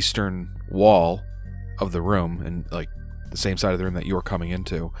the eastern wall of the room, and like the same side of the room that you're coming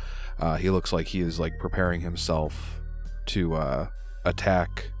into. He looks like he is like preparing himself to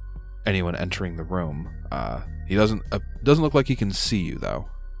attack anyone entering the room. He doesn't look like he can see you though.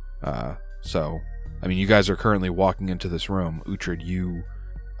 So I mean, you guys are currently walking into this room. Uhtred, you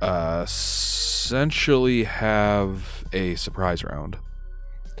essentially have a surprise round.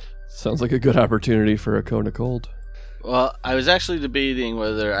 Sounds like a good opportunity for a cone of cold. Well, I was actually debating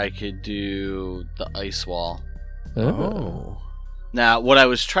whether I could do the ice wall. Oh. Now, what I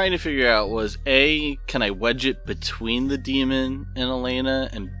was trying to figure out was, A, can I wedge it between the demon and Elena?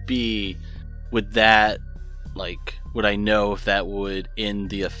 And B, would I know if that would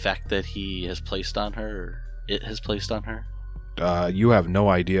end the effect that he has placed on her, or it has placed on her? You have no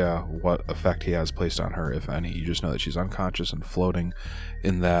idea what effect he has placed on her, if any. You just know that she's unconscious and floating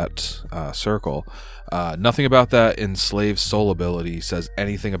in that circle. Nothing about that enslaved soul ability says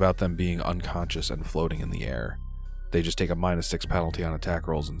anything about them being unconscious and floating in the air. They just take a -6 penalty on attack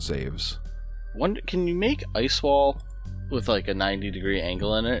rolls and saves. Can you make ice wall with like a 90-degree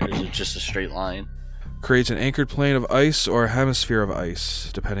angle in it, or is it just a straight line? Creates an anchored plane of ice or a hemisphere of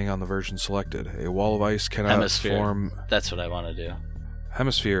ice, depending on the version selected. A wall of ice cannot form... That's what I want to do.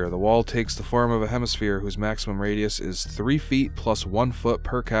 Hemisphere. The wall takes the form of a hemisphere whose maximum radius is 3 feet plus 1 foot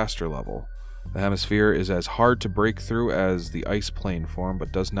per caster level. The hemisphere is as hard to break through as the ice plane form,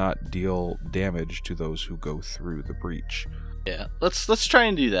 but does not deal damage to those who go through the breach. Yeah, let's try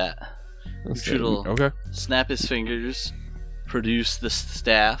and do that. Uhtred will Okay. snap his fingers, produce the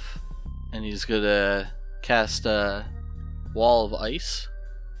staff, and he's gonna cast a wall of ice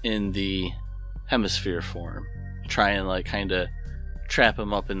in the hemisphere form. Try and kind of trap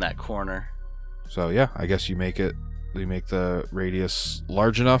him up in that corner. So yeah, I guess you make the radius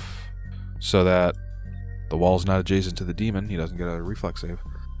large enough so that the wall's not adjacent to the demon. He doesn't get a reflex save.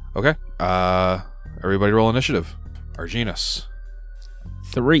 Okay. Everybody roll initiative. Arginus.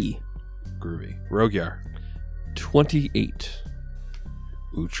 3. Groovy. Rogyar. 28.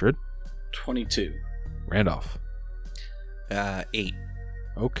 Uhtred. 22. Randolph. 8.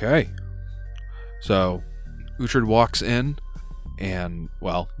 Okay. So, Uhtred walks in, and,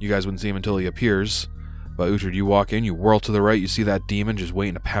 well, you guys wouldn't see him until he appears. But Uhtred, you walk in, you whirl to the right, you see that demon just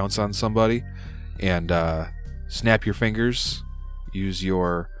waiting to pounce on somebody, and snap your fingers, use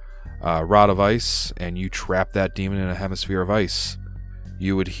your rod of ice, and you trap that demon in a hemisphere of ice.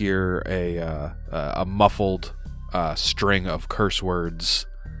 You would hear a muffled string of curse words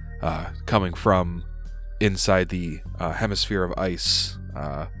coming from inside the hemisphere of ice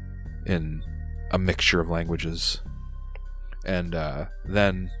in a mixture of languages. And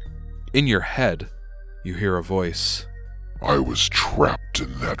then in your head, you hear a voice. I was trapped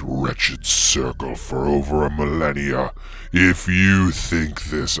in that wretched circle for over a millennia. If you think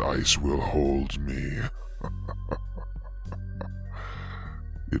this ice will hold me,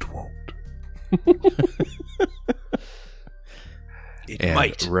 it won't. It And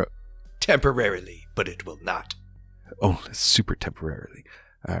might. Temporarily, but it will not. Oh, super temporarily.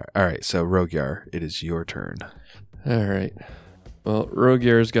 All right, so Rogyar, it is your turn. All right. Well,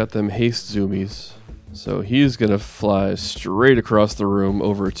 Rogyar's got them haste zoomies, so he's gonna fly straight across the room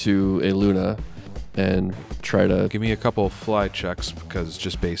over to Eluna and try to. Give me a couple of fly checks, because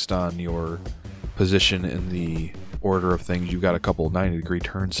just based on your position in the order of things, you've got a couple of 90-degree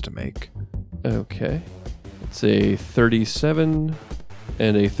turns to make. Okay. It's a 37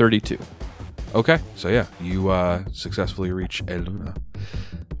 and a 32. Okay, so yeah, you successfully reach Eluna.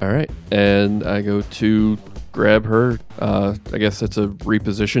 All right, and I go to grab her. I guess that's a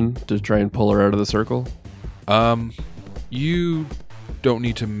reposition to try and pull her out of the circle. You don't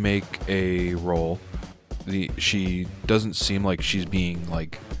need to make a roll. She doesn't seem like she's being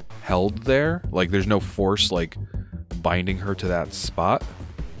like held there. Like there's no force like binding her to that spot.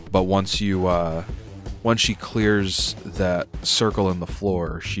 But once she clears that circle in the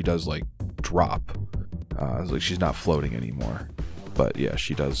floor, she does like drop. Like she's not floating anymore. But yeah,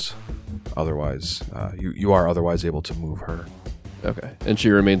 she does. Otherwise, you are otherwise able to move her. Okay, and she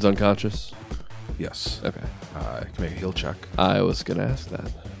remains unconscious. Yes. Okay, You can make a heal check. I was gonna ask that.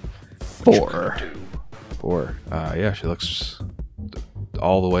 4. 4. Yeah, she looks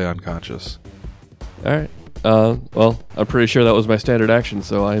all the way unconscious. All right. Well, I'm pretty sure that was my standard action,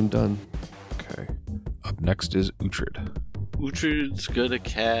 so I am done. Okay. Up next is Uhtred. Uhtred's gonna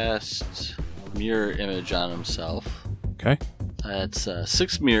cast Mirror Image on himself. Okay. That's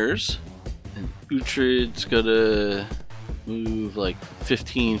 6 mirrors. And Uhtred's gonna move like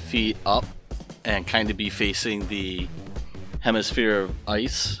 15 feet up and kind of be facing the hemisphere of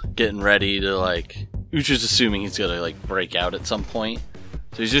ice, getting ready to like. Uhtred's assuming he's gonna like break out at some point.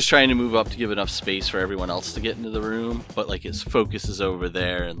 So he's just trying to move up to give enough space for everyone else to get into the room, but like his focus is over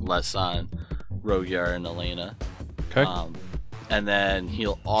there and less on Rogyar and Elena. Okay. And then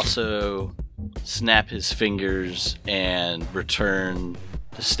he'll also snap his fingers and return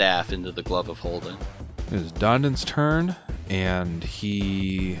the staff into the glove of Holden. It is Dondan's turn, and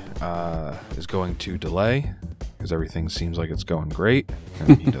he is going to delay because everything seems like it's going great,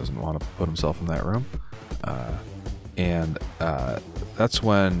 and he doesn't want to put himself in that room. And that's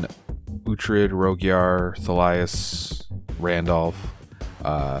when Uhtred, Rogyar, Thalias, Randolph,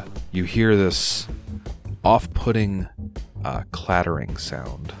 you hear this off-putting clattering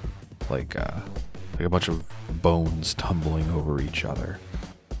sound, like a bunch of bones tumbling over each other.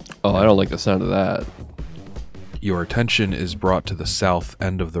 Oh, I don't like the sound of that. Your attention is brought to the south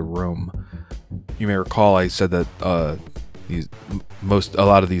end of the room. You may recall I said that a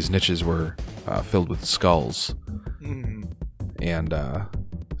lot of these niches were filled with skulls, and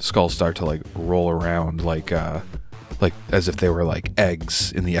skulls start to like roll around like as if they were like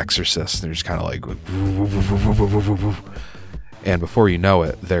eggs in The Exorcist. They're just kind of like, and before you know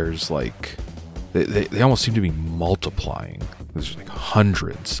it, there's like they almost seem to be multiplying. There's like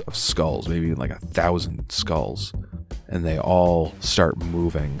hundreds of skulls, maybe even like 1,000 skulls, and they all start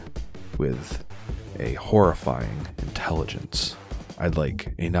moving with a horrifying intelligence. I'd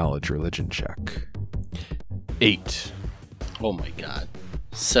like a knowledge religion check. 8. Oh my god.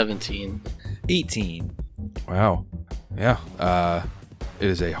 17. 18. Wow. Yeah. It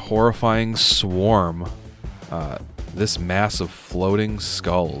is a horrifying swarm. This mass of floating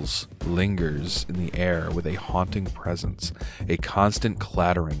skulls lingers in the air with a haunting presence. A constant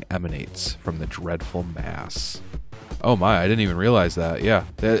clattering emanates from the dreadful mass. Oh my, I didn't even realize that. Yeah.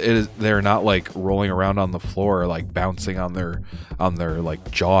 They're not like rolling around on the floor, like bouncing on their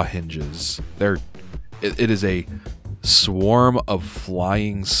like jaw hinges. It is a swarm of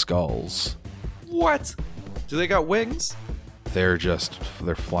flying skulls. What? Do they got wings? They're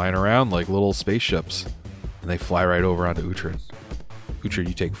flying around like little spaceships, and they fly right over onto Uhtred. Uhtred,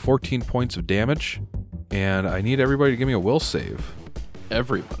 you take 14 points of damage, and I need everybody to give me a will save.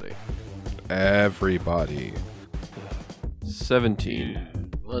 Everybody.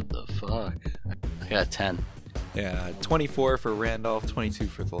 17. What the fuck? I got 10. Yeah, 24 for Randolph, 22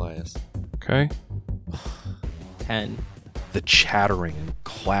 for Thalias. Okay. 10. The chattering and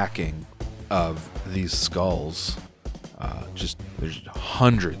clacking of these skulls, there's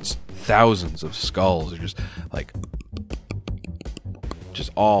hundreds, thousands of skulls. They're just like, just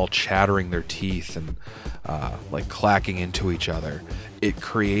all chattering their teeth and like clacking into each other. It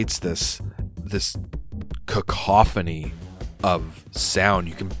creates this cacophony of sound.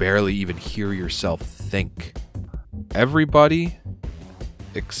 You can barely even hear yourself think. Everybody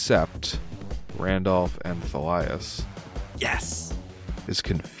except Randolph and Thalias Yes. is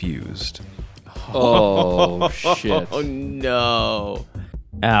confused. Oh, shit. Oh no,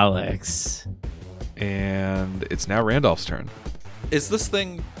 Alex. And it's now Randolph's turn. Is this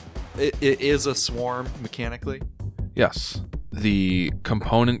thing... It is a swarm, mechanically? Yes. The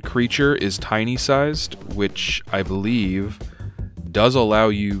component creature is tiny sized, which I believe does allow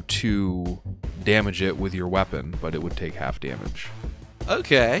you to damage it with your weapon, but it would take half damage.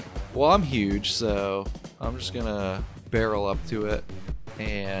 Okay. Well, I'm huge, so I'm just gonna barrel up to it.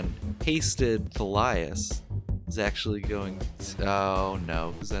 And hasted Thalias is actually going to... Oh,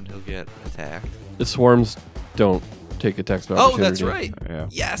 no, because then he'll get attacked. The swarms don't take attacks of opportunity. Oh, that's right. Yeah.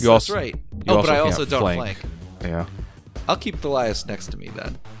 Yes, You that's also- right. you Oh, also but I can't also don't flank. flank. Yeah. I'll keep Thalias next to me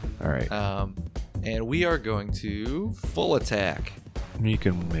then. All right. And we are going to full attack. You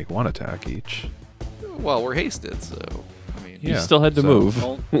can make one attack each. Well, we're hasted, so... I mean... You Yeah, still had to so- move.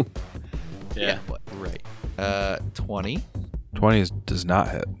 Well, yeah. but- right. 20. 20 does not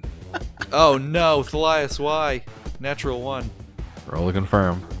hit. Oh, no. Thalias, why? Natural 1. Roll to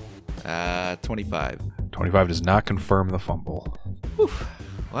confirm. 25. 25 does not confirm the fumble.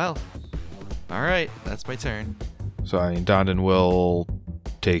 Well, all right. That's my turn. So I mean, Dondon will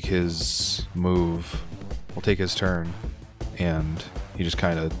take his move. Will take his turn, and he just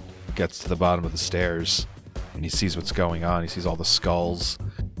kind of gets to the bottom of the stairs, and he sees what's going on. He sees all the skulls,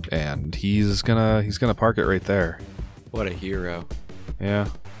 and he's gonna park it right there. What a hero. Yeah.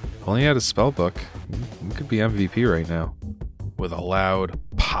 If only he had a spell book, he could be MVP right now. With a loud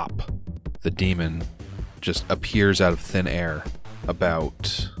pop, the demon just appears out of thin air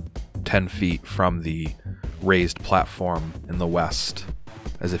about 10 feet from the raised platform in the west,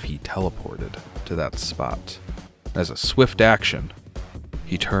 as if he teleported to that spot. As a swift action,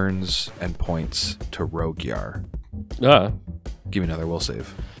 he turns and points to Rogyar. Ah. Give me another will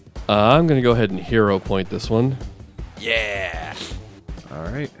save. I'm going to go ahead and hero point this one. Yeah. All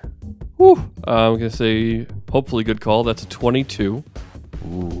right. Whew. I'm going to say, hopefully good call. That's a 22.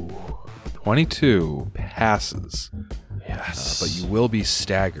 Ooh. 22 passes. Yes. But you will be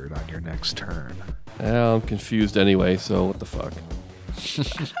staggered on your next turn. I'm confused anyway, so what the fuck.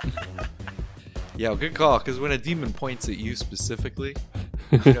 Yeah, well, good call. Because when a demon points at you specifically,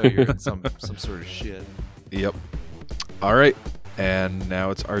 you know you're in some sort of shit. Yep. All right. And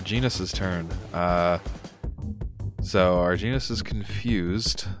now it's Arginus's turn. So Arginus is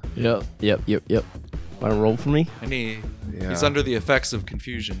confused. Yep. Want to roll for me? And he's Yeah. under the effects of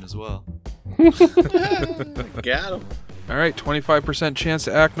confusion as well. Got him. All right, 25% chance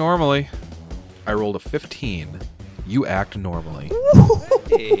to act normally. I rolled a 15. You act normally.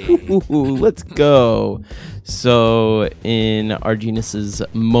 Hey. Ooh, let's go. So, in Arginus's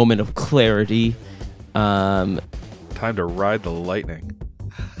moment of clarity, Time to ride the lightning.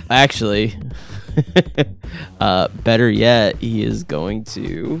 actually, better yet, he is going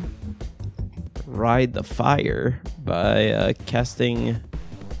to ride the fire by casting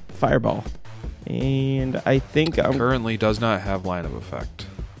Fireball. And I think I'm Currently does not have line of effect.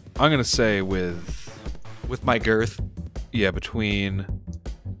 I'm going to say with With my girth. between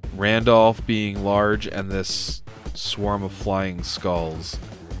Randolph being large and this swarm of flying skulls,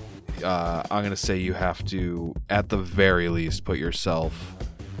 I'm going to say you have to, at the very least, put yourself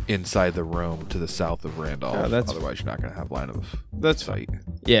inside the room to the south of Randolph. Oh, that's- Otherwise, you're not going to have line of That's sight.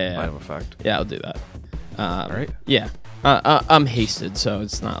 yeah, Line of effect. yeah, I'll do that. All right. Yeah, I'm hasted, so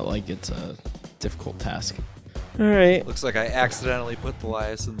it's not like it's a difficult task. All right. Looks like I accidentally put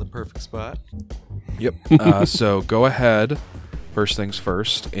Thalias in the perfect spot. Yep. So go ahead, first things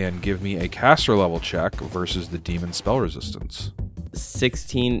first, and give me a caster level check versus the demon spell resistance.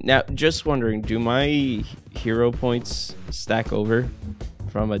 16. Now, just wondering, do my hero points stack over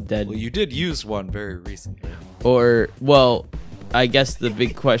from a dead Well, you did use one very recently. or well, I guess the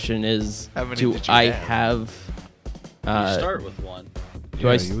big question is, How many do did you I have? have? You start with one. Do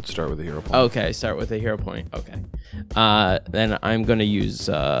I Yeah, s- you would start with a hero point. Okay, start with a hero point. Okay. Then I'm gonna use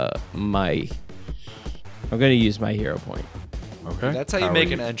my. I'm gonna use my hero point Okay. That's how you make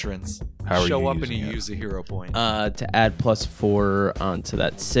an entrance. How are Show you up and using you it? use a hero point. to add +4 onto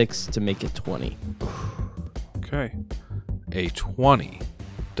that 6 to make it 20. Okay. A 20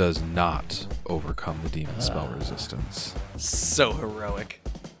 does not overcome the demon spell resistance. So heroic.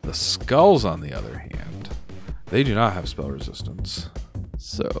 The skulls, on the other hand, they do not have spell resistance.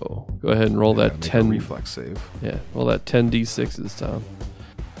 So go ahead and roll They that gotta make a 10 reflex save. Yeah, roll that 10d6s, Tom.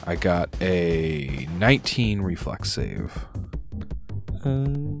 I got a 19 reflex save.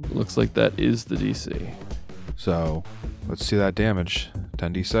 Looks like that is the DC. So let's see that damage.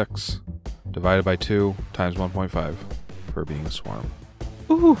 10d6 divided by 2 times 1.5 for being a swarm.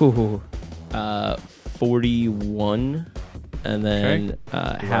 Ooh. 41, and then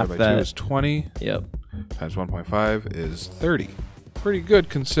Divided half by 2 that. is 20 Yep. times 1.5 is 30. Pretty good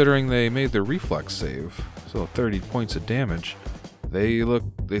considering they made their reflex save. So 30 points of damage. They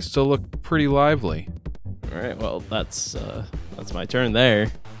still look pretty lively. All right. Well, that's my turn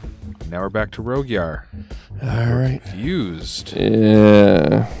there. Now we're back to Rogyar. All right. Confused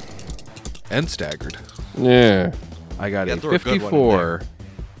Yeah. and staggered. Yeah. I got Yeah, a throw a good one in 54.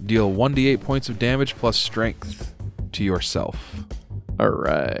 Deal 1d8 points of damage plus strength to yourself. All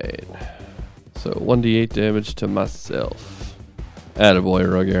right. So 1d8 damage to myself. Attaboy,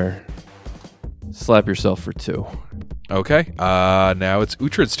 Rogar. Slap yourself for 2. Okay. Now it's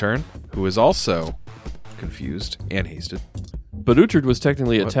Uhtred's turn, who is also confused and hasted. But Uhtred was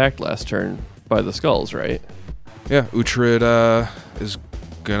technically What? attacked last turn by the skulls, right? Yeah, Uhtred is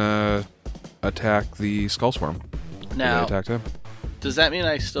gonna attack the Skull Swarm. They Now, attacked him. does that mean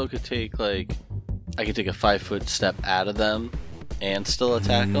I still could take I could take a 5-foot step out of them and still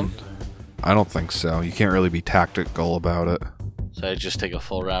attack them? I don't think so. You can't really be tactical about it. So I just take a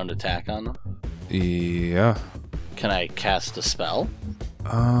full round attack on them? Yeah. Can I cast a spell?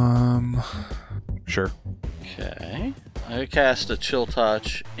 Sure. Okay. I cast a chill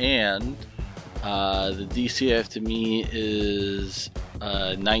touch, and the DC after me is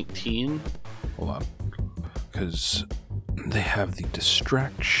 19. Hold on. Because they have the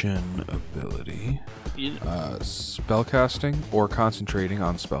distraction ability. You, Spellcasting or concentrating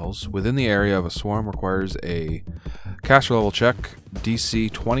on spells within the area of a swarm requires a caster level check,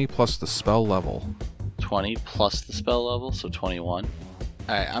 DC 20 plus the spell level. 20 plus the spell level, so 21.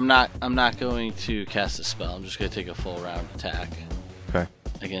 Alright, I'm not going to cast a spell. I'm just going to take a full round attack Okay.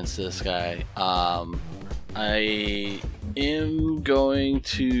 against this guy. I am going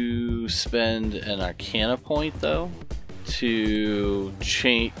to spend an Arcana point, though, to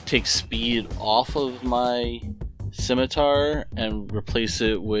take speed off of my scimitar and replace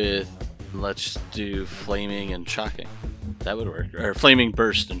it with, let's do flaming and shocking. That would work. Or flaming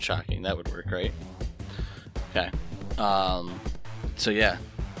burst and shocking. That would work, right? Okay. So yeah,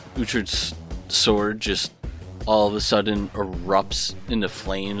 Uhtred's sword just all of a sudden erupts into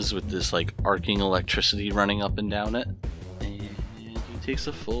flames with this like arcing electricity running up and down it. And he takes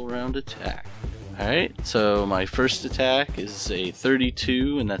a full round attack. Alright, so my first attack is a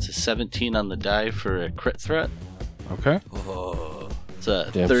 32, and that's a 17 on the die for a crit threat. Okay. It's a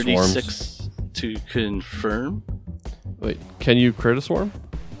Damn 36 to confirm. Wait, can you crit a swarm?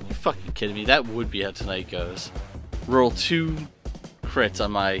 You fucking kidding me? That would be how tonight goes. Roll 2 crits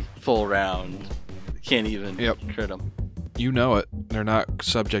on my full round. Can't even crit them. You know it. They're not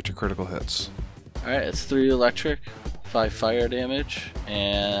subject to critical hits. Alright, it's 3 electric, 5 fire damage,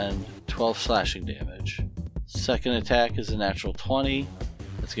 and 12 slashing damage. Second attack is a natural 20.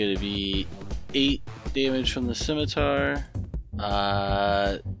 That's going to be 8 damage from the scimitar,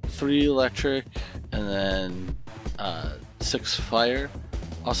 3 electric, and then 6 fire.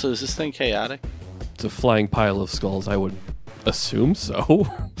 Also, is this thing chaotic? It's a flying pile of skulls. I would assume so.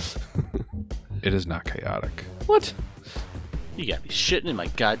 It is not chaotic. What? You got me shitting in my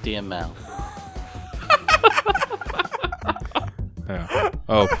goddamn mouth. Yeah.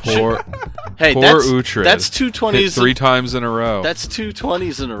 Oh, poor Hey, poor that's Uhtred. that's 2 Hit 20s. 3 times in a row. That's 2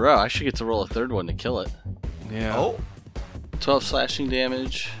 20s in a row. I should get to roll a third one to kill it. yeah. Oh, 12 slashing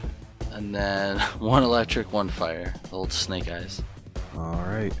damage, and then 1 electric, 1 fire. Old snake eyes. All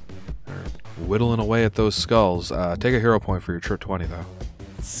right. They're whittling away at those skulls. Take a hero point for your trip 20 though.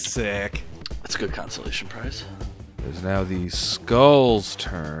 sick. That's a good consolation prize. It is now the skull's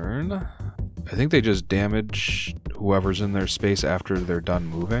turn. I think they just damage whoever's in their space after they're done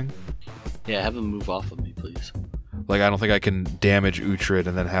moving. Yeah, have them move off of me, please. Like, I don't think I can damage Uhtred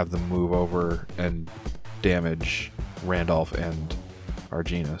and then have them move over and damage Randolph and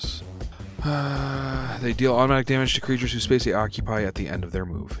Arginus. They deal automatic damage to creatures whose space they occupy at the end of their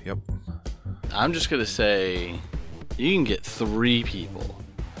move. Yep. I'm just gonna say you can get 3 people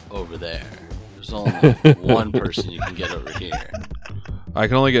over there. There's only one person you can get over here. I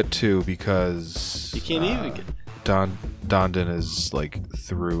can only get 2 because You can't even get Dondon is like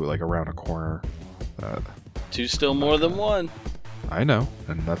through like around a corner. 2 still more than 1. I know,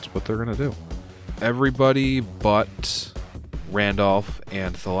 and that's what they're gonna do. Everybody but Randolph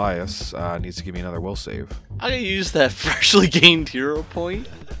and Thalias needs to give me another will save. I'm gonna use that freshly gained hero point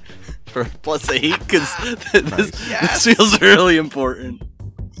for +8 because this feels really important.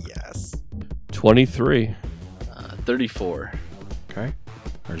 Yes. 23. 34. Okay.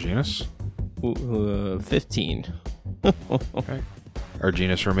 Arginus. 15. Okay.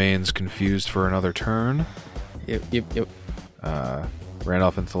 Arginus remains confused for another turn. Yep.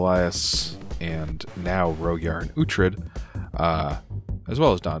 Randolph and Thalias, and now Rogyar and Uhtred, as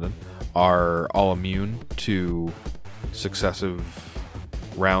well as Dondon, are all immune to successive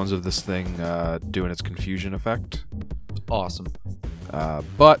rounds of this thing doing its confusion effect. Awesome.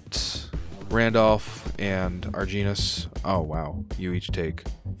 But Randolph and Arginus, oh wow, you each take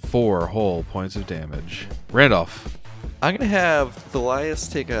 4 whole points of damage. Randolph. I'm gonna have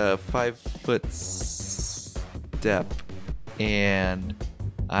Thalias take a 5-foot step, and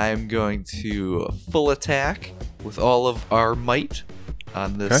I'm going to full attack with all of our might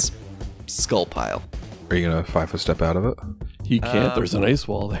on this skull pile. Are you gonna 5-foot step out of it? He can't. There's an ice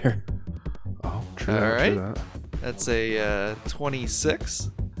wall there. Oh, true. All that, right. true that. That's a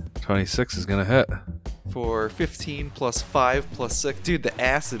 26 26 is gonna hit. for 15 plus 5 plus 6. Dude, the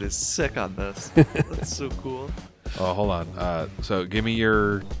acid is sick on this. That's so cool. Oh, hold on. So give me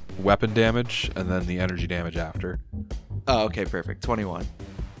your weapon damage and then the energy damage after. Oh, okay, perfect. 21.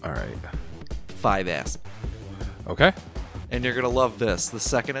 All right. 5 acid. Okay. And you're gonna love this. The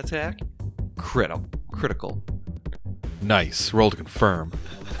second attack, critical. Nice. Roll to confirm.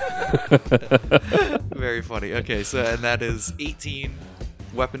 Very funny. Okay, so and that is 18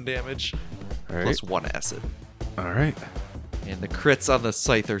 weapon damage All right. plus 1 acid. All right. And the crits on the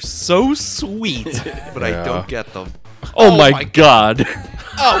scythe are so sweet, but I Yeah. don't get them. Oh, my god.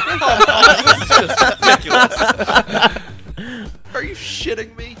 Are you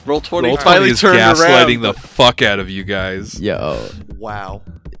shitting me? Roll 20 Roll finally 20 is turned gaslighting around. the fuck out of you guys. Yo. Wow.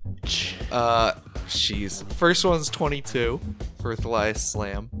 Jeez. First one's 22 for Thalias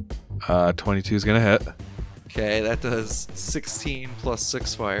Slam. 22 is gonna hit. Okay, that does 16 plus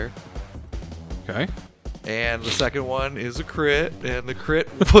 6 fire. Okay. And the second one is a crit, and the crit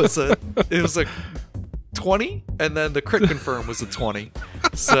was a 20, and then the crit confirm was a 20.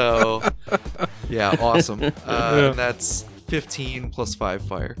 So, yeah, awesome. And that's 15 plus 5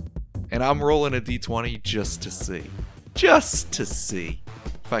 fire. And I'm rolling a d20 just to see. Just to see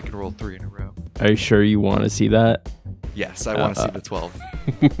if I can roll 3 in a row. Are you sure you want to see that? Yes, I want to see the 12.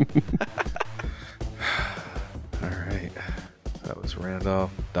 All right. That was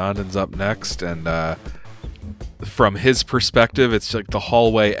Randolph. Dondon's up next, and from his perspective, it's like the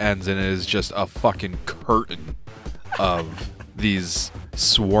hallway ends and it is just a fucking curtain of these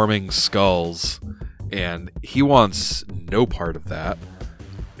swarming skulls, and he wants no part of that.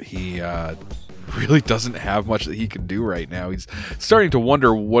 He really doesn't have much that he can do right now. He's starting to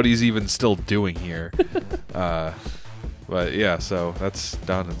wonder what he's even still doing here. But yeah, so that's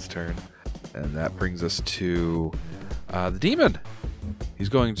Dondon's turn, and that brings us to the demon. He's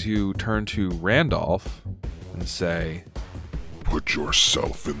going to turn to Randolph and say, Put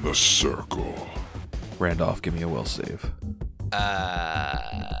yourself in the circle. Randolph, give me a will save.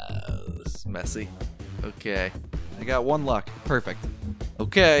 This is messy. Okay. I got 1 luck. Perfect.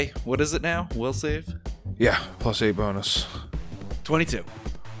 Okay, what is it now? Will save? Yeah, +8 bonus. 22.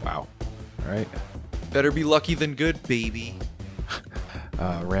 Wow. All right. Better be lucky than good, baby.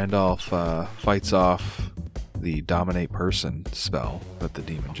 Randolph fights off the Dominate Person spell that the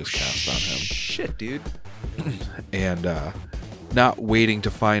demon just cast on him. Shit, dude. And not waiting to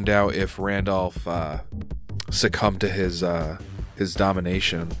find out if Randolph succumbed to his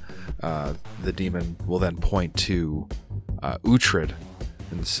domination, the demon will then point to Uhtred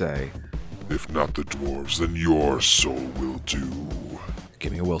and say, If not the dwarves, then your soul will do.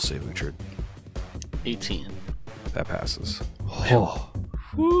 give me a will save, Uhtred. 18. That passes. Oh.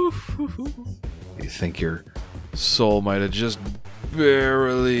 You think your soul might have just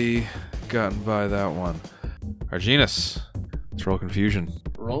barely gotten by that one. Arginus, let's roll confusion.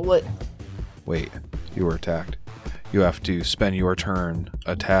 Roll it. Wait, you were attacked. You have to spend your turn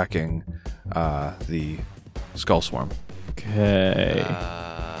attacking the Skull Swarm. Okay.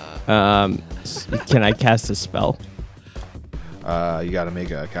 Can I cast a spell? You got to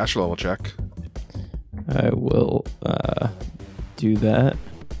make a caster level check. I will do that.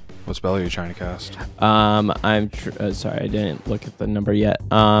 What spell are you trying to cast? Sorry, I didn't look at the number yet.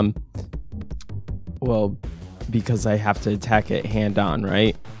 Well, because I have to attack it hand on,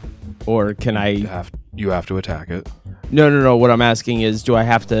 right? Or can I? You have to attack it. No. What I'm asking is, do I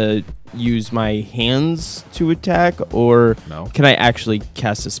have to use my hands to attack, or No. can I actually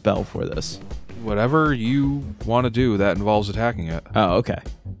cast a spell for this? Whatever you want to do that involves attacking it. Oh, okay.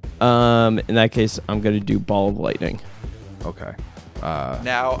 In that case, I'm gonna do Ball of Lightning. Okay.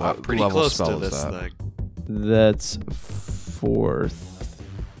 Now what I'm pretty level close spell to is this that? thing. That's 4th.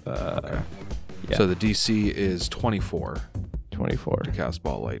 Okay. Yeah. So the DC is 24 24. to cast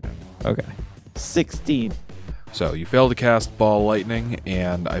Ball Lightning. Okay. 16. So you fail to cast Ball Lightning,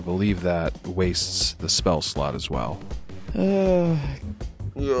 and I believe that wastes the spell slot as well.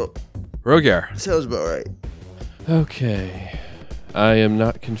 Rogar. Sounds about right. Okay. I am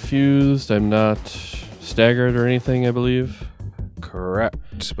not confused. I'm not staggered or anything, I believe.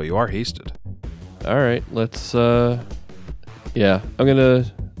 Correct. But you are hasted. All right, let's yeah, I'm going to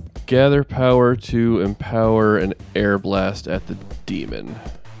gather power to empower an air blast at the demon.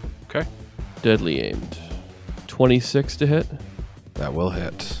 Okay. Deadly aimed. 26 to hit. That will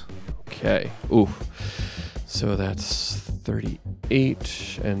hit. Okay. Oof. So that's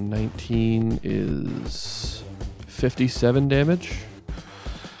 38 and 19 is 57 damage.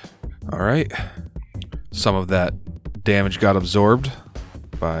 All right. Some of that damage got absorbed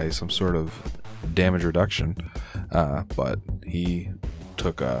by some sort of damage reduction, but he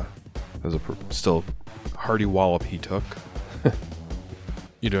took still hearty wallop he took.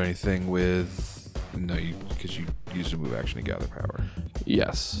 You do anything with... No, because you used a move action to gather power.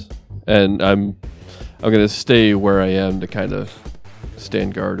 Yes. And I'm going to stay where I am to kind of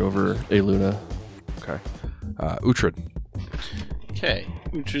stand guard over Eluna. Okay. Uhtred. Okay,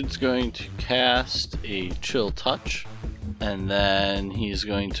 Uhtred's going to cast a Chill Touch, and then he's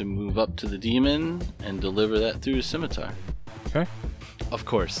going to move up to the demon and deliver that through his scimitar. Okay. Of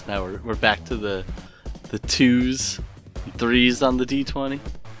course, now we're back to the 2s, 3s on the D20.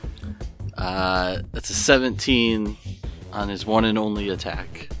 That's a 17 on his one and only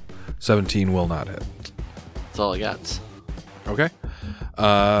attack. 17 will not hit. That's all I got. Okay.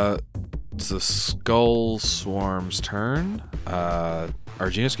 It's the Skull Swarm's turn.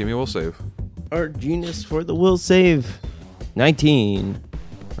 Arginus, give me a will save. Arginus for the will save. 19.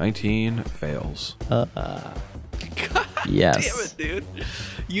 19 fails. Yes. Damn it, dude.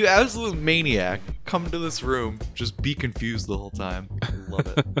 You absolute maniac. Come to this room, just be confused the whole time. I love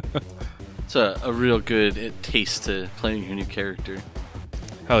it. It's a real good taste to playing your new character.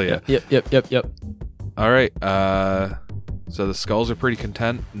 Hell yeah. Yep. All right. So the skulls are pretty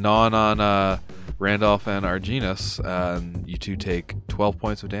content. Gnawing on Randolph and Arginus. You two take 12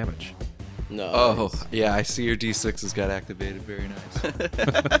 points of damage. No. Oh, yeah, I see your D6 got activated. Very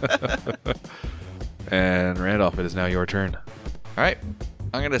nice. And Randolph, it is now your turn. All right.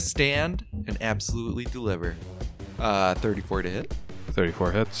 I'm going to stand and absolutely deliver. 34 to hit.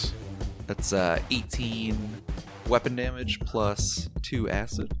 34 hits. That's 18 weapon damage plus 2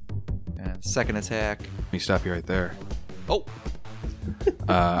 acid. And second attack. Let me stop you right there. Oh,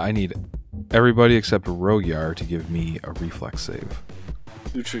 I need everybody except Rogyar to give me a reflex save.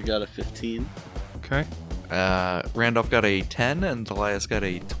 Uhtred got a 15. Okay. Randolph got a 10 and Elias got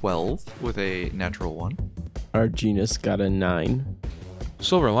a 12 with a natural 1. Arginus got a 9.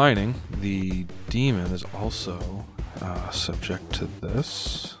 Silver lining, the demon is also subject to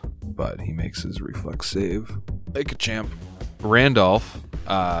this, but he makes his reflex save. Like a champ. Randolph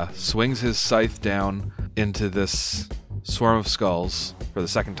swings his scythe down into this swarm of skulls for the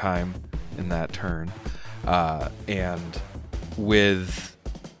second time in that turn, and with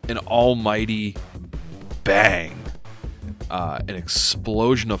an almighty bang, an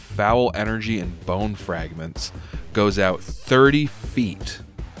explosion of foul energy and bone fragments goes out 30 feet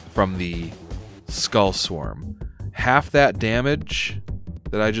from the skull swarm. Half that damage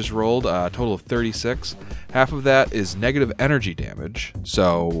that I just rolled, a total of 36, half of that is negative energy damage,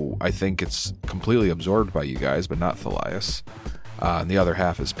 so I think it's completely absorbed by you guys, but not Thalias. And the other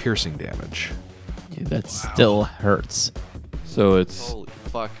half is piercing damage. Dude, that still hurts. So it's Holy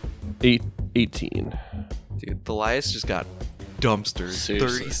fuck. 18. Dude, Elias just got dumpstered.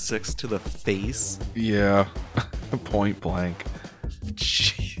 Seriously. 36 to the face. Yeah, point blank.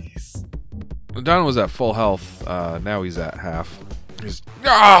 Jeez. Don was at full health, now he's at half. He's,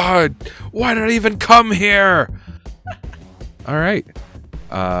 why did I even come here? Alright.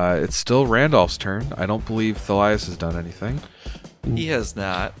 It's still Randolph's turn. I don't believe Thalias has done anything. He has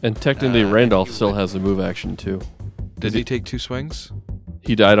not. And technically, Uh, Randolph you still would- has a move action too. Did he take 2 swings?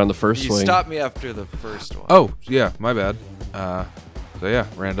 He died on the first You swing. stopped me after the first one. Oh, yeah, my bad. So yeah,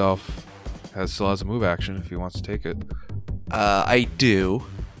 Randolph still has a move action if he wants to take it. I do.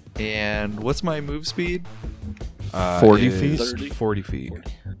 And what's my move speed? 40 is feet? 30? 40 feet.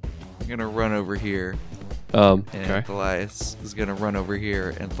 I'm gonna run over here, Um, and Okay. Thalias is gonna run over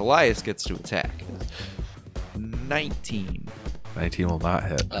here, and Thalias gets to attack. 19. 19 will not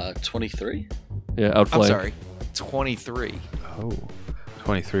hit. 23. yeah, I'm outflank. sorry, 23. Oh,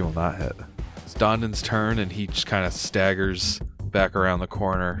 23 will not hit. It's Dondon's turn, and he just kind of staggers back around the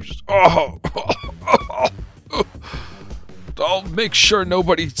corner. Just, I'll make sure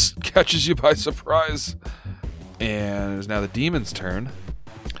nobody catches you by surprise. And it's now the demon's turn.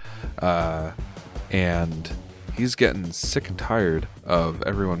 And he's getting sick and tired of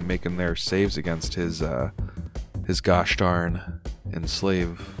everyone making their saves against his gosh darn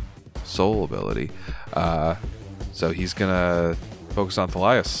enslave soul ability. So he's gonna focus on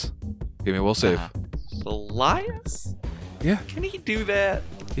Thalias. Give me a will save. Thalias? Yeah. Can he do that?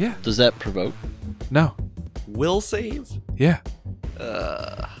 Yeah. Does that provoke? No. Will save? Yeah.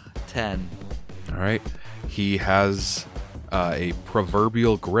 10. All right. He has a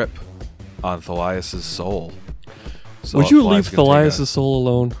proverbial grip on Thalias' soul. So Would you Thalias leave can take Thalias' soul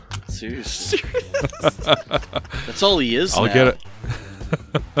alone? Seriously. That's all he is I'll now. get it.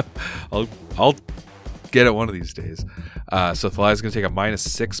 I'll get it one of these days. So Thalias is going to take a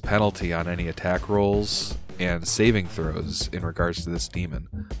 -6 penalty on any attack rolls and saving throws in regards to this demon.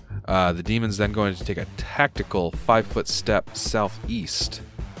 The demon's then going to take a tactical 5-foot step southeast,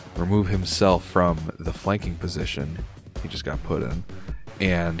 remove himself from the flanking position he just got put in,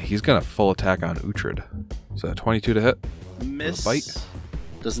 and he's going to full attack on Uhtred. So 22 to hit. Miss. Bite.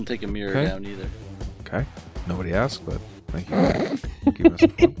 Doesn't take a mirror Okay. down either. Okay. Nobody asked, but thank you. Keep us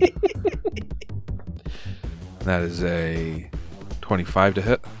informed. That is a 25 to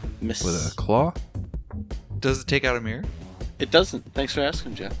hit Miss. with a claw. Does it take out a mirror? It doesn't. Thanks for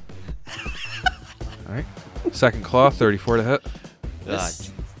asking, Jeff. All right. Second claw, 34 to hit.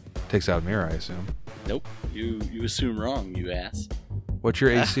 Miss. Takes out a mirror, I assume. Nope. You assume wrong, you ass. What's your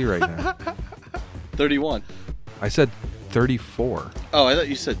AC right now? 31. I said 34. Oh, I thought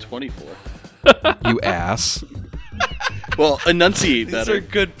you said 24. You ass. Well, enunciate These better. are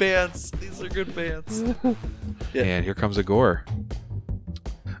good bands. These are good bands. Yeah. And here comes a gore.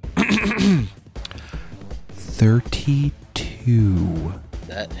 32.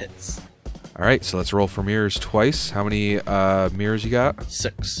 That hits. All right, so let's roll for mirrors twice. How many mirrors you got?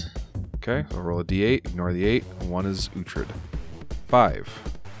 6. Okay, so roll a d8, ignore the 8. 1 is Uhtred. 5.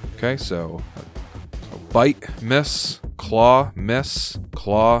 Okay, so bite, miss, claw,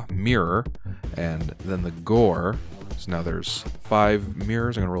 mirror, and then the gore. So now there's 5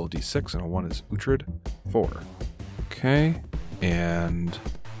 mirrors. I'm going to roll a d6, and a 1 is Uhtred. 4. Okay, and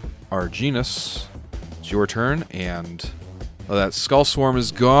Arginus, it's your turn, and that skull swarm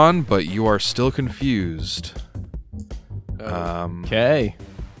is gone, but you are still confused. Okay.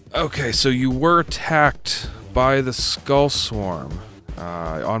 Okay, so you were attacked by the Skull Swarm.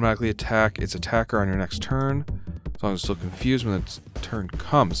 Automatically attack its attacker on your next turn, as long as it's still confused when its turn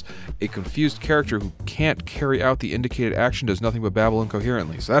comes. A confused character who can't carry out the indicated action does nothing but babble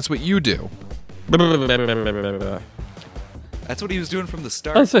incoherently. So that's what you do. That's what he was doing from the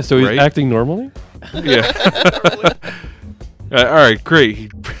start. Oh, so he's Right? acting normally? Yeah. All right, great. He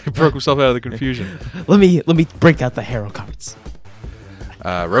broke himself out of the confusion. Let me break out the hero cards.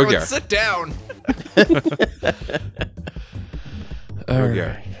 Everyone Rogar. sit down.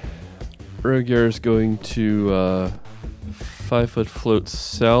 Rogar. Rogar is going to 5-foot float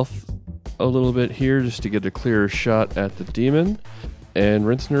south a little bit here just to get a clearer shot at the demon. And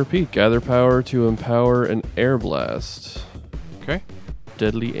rinse and repeat. Gather power to empower an air blast. Okay.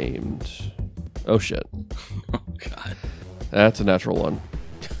 Deadly aimed. Oh shit. Oh, God. That's a natural one.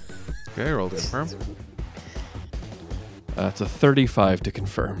 Okay, roll to confirm. That's a 35 to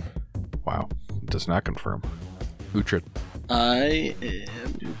confirm. Wow. Does not confirm. Uhtred. I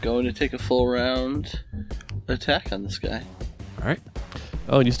am going to take a full round attack on this guy. All right.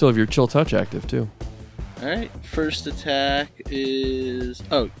 Oh, and you still have your chill touch active too. Alright, first attack is...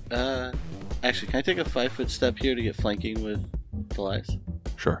 actually, can I take a 5-foot step here to get flanking with Thalias?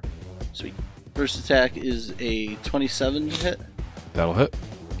 Sure. Sweet. First attack is a 27 to hit. That'll hit.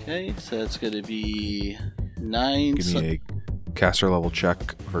 Okay, so that's going to be 9... Give me a caster level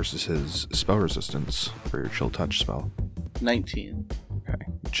check versus his spell resistance for your chill touch spell. 19. Okay.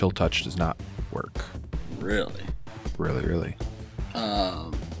 Chill touch does not work. Really? Really.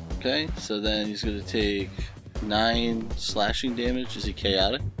 Okay, so then he's going to take 9 slashing damage. Is he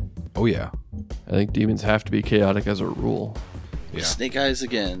chaotic? Oh, yeah. I think demons have to be chaotic as a rule. Yeah. Snake Eyes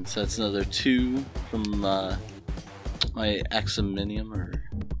again. So that's another 2 from my Aximinium or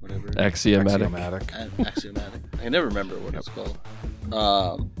whatever. Axiomatic. Axiomatic. I can never remember what it's called.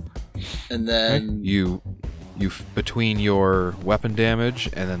 And then You between your weapon damage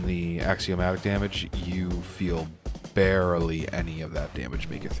and then the axiomatic damage, you feel barely any of that damage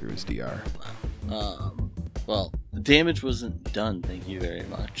make it through his DR. well, the damage wasn't done. Thank you very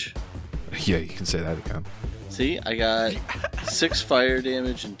much. Yeah, you can say that again. See, I got 6 fire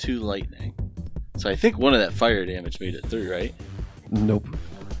damage and 2 lightning. So I think one of that fire damage made it through, right? Nope.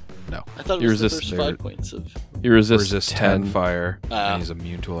 No. I thought it You was the resist first there. 5 points of... You resist 10 fire, Ah. and he's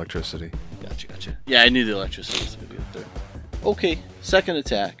immune to electricity. Gotcha. Yeah, I knew the electricity was going to be up there. Okay, second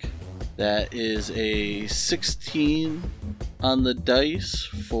attack. That is a 16 on the dice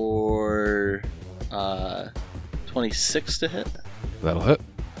for 26 to hit. That'll hit.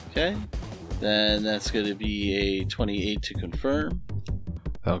 Okay. Then that's going to be a 28 to confirm.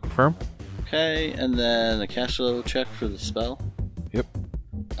 That'll confirm. Okay, and then a cash level check for the spell. Yep.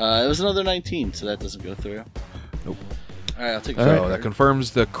 It was another 19, so that doesn't go through. Nope. Alright, I'll take a So try. that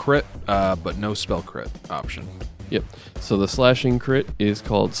confirms the crit, but no spell crit option. Yep. So the slashing crit is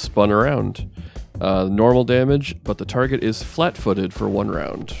called Spun Around. Normal damage, but the target is flat-footed for 1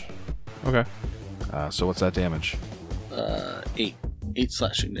 round. Okay. So what's that damage? 8. 8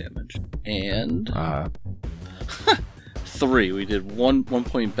 slashing damage. And Uh, 3. We did 1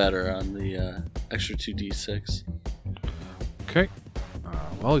 point better on the extra 2d6. okay.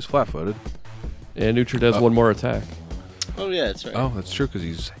 Well, he's flat-footed. And Uhtred has 1 more attack. Oh, yeah, that's right. Oh, that's true because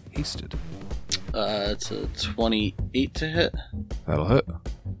he's hasted. It's a 28 to hit. That'll hit.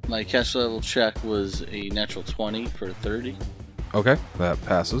 My cash level check was a natural 20 for 30. Okay, that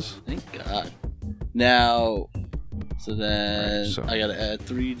passes. Thank God. Now, so then Right, so- I gotta add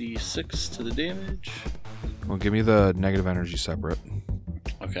 3d6 to the damage. Well, give me the negative energy separate.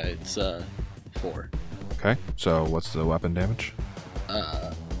 Okay, it's 4. Okay, so what's the weapon damage?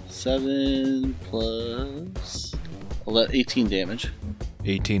 7 plus 18 damage.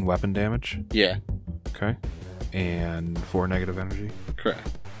 18 weapon damage. Yeah, Okay. And 4 negative energy. correct.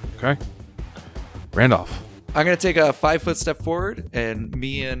 Okay. Randolph. I'm gonna take a 5-foot step forward, and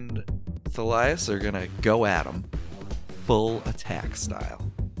me and Thalias are gonna go at him, full attack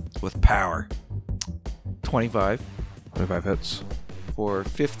style, with power. 25 25 hits. for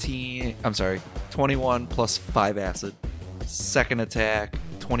 15. I'm sorry, 21 plus 5 acid. Second attack,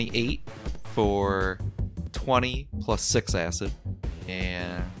 28 for 20 plus 6 acid,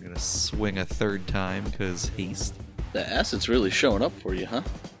 and I'm gonna swing a third time because haste. The acid's really showing up for you, huh?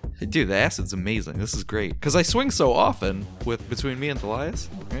 Dude, the acid's amazing. This is great because I swing so often with between me and Thalias,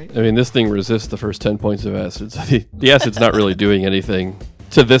 right? I mean, this thing resists the first 10 points of acid. So the acid's not really doing anything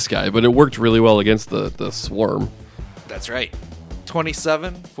to this guy, but it worked really well against the swarm. That's right.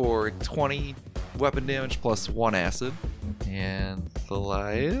 27 for 20 weapon damage plus 1 acid. And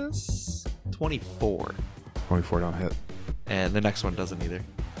Thalias, 24. 24 don't hit. And the next one doesn't either.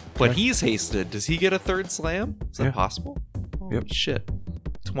 But Okay. he's hasted. Does he get a third slam? Is that Yeah. possible? Holy Yep. shit.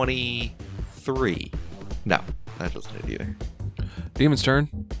 23. No, that doesn't hit either. Demon's turn.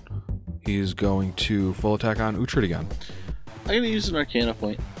 He's going to full attack on Uhtred again. I'm gonna use an Arcana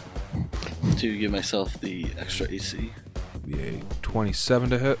point to give myself the extra AC. Be a 27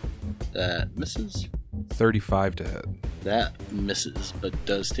 to hit, That misses. 35 to hit, That misses, but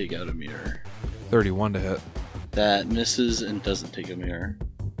does take out a mirror. 31 to hit, That misses and doesn't take a mirror.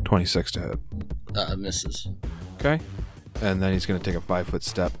 26 to hit. Misses. Okay. And then he's going to take a 5-foot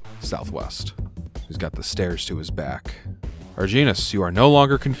step southwest. He's got the stairs to his back. Arginus, you are no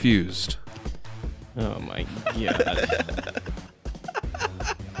longer confused. Oh my god.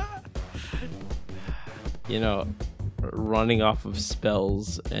 You know, running off of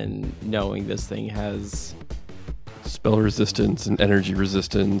spells and knowing this thing has Spell resistance and energy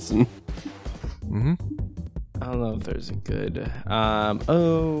resistance. And Mm-hmm. I don't know if there's a good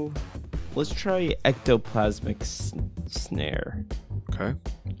let's try ectoplasmic snare. Okay.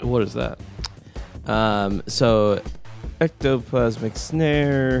 what is that? So ectoplasmic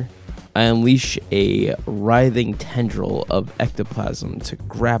snare. I unleash a writhing tendril of ectoplasm to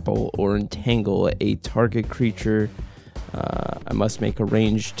grapple or entangle a target creature. I must make a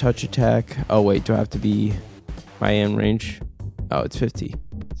ranged touch attack. Oh wait, do I have to be my in range? Oh, it's 50.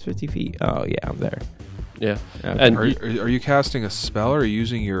 It's 50 feet. Oh yeah, I'm there. Yeah. Okay. And Are you casting a spell or are you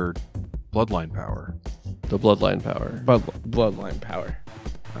using your bloodline power? the bloodline power. Bloodline power.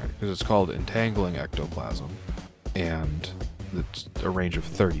 All right, because it's called entangling ectoplasm, and it's a range of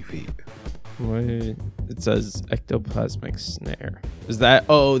 30 feet. What? It says ectoplasmic snare. Is that?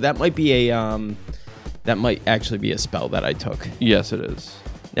 Oh, that might be a that might actually be a spell that I took. Yes, it is.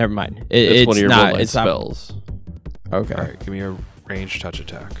 Never mind. It's one of your not. bloodline It's not. spells. Okay. All right, give me a ranged touch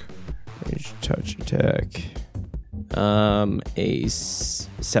attack. Range touch attack. A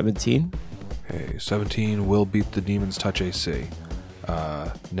 17. Okay, 17 will beat the demon's touch AC.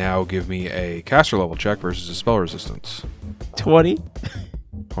 Now give me a caster level check versus a spell resistance. 20.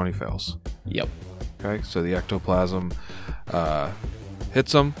 20 fails. Yep. Okay, so the ectoplasm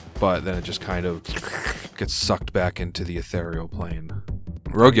hits him, but then it just kind of gets sucked back into the ethereal plane.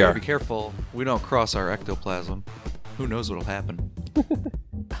 Be Rogyar. careful. We don't cross our ectoplasm. Who knows what'll happen?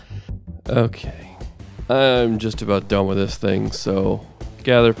 Okay. I'm just about done with this thing, so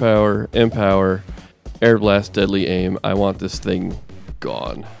gather power, empower, air blast, deadly aim. I want this thing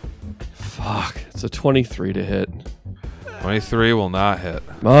gone. Fuck. It's a 23 to hit. 23 will not hit.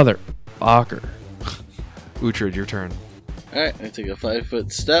 Motherfucker. Uhtred, your turn. Alright, I take a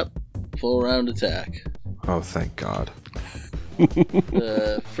 5-foot step, full round attack. Oh, thank God.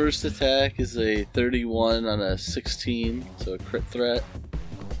 The first attack is a 31 on a 16, so a crit threat.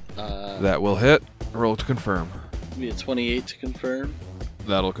 That will hit. Roll to confirm. Be a 28 to confirm.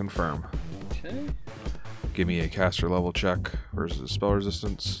 That'll confirm. Okay. Give me a caster level check versus spell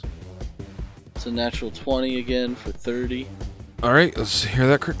resistance. It's a natural 20 again for 30. All right, let's hear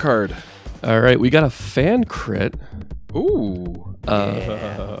that crit card. All right, we got a fan crit. Ooh.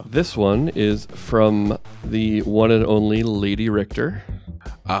 This one is from the one and only Lady Richter.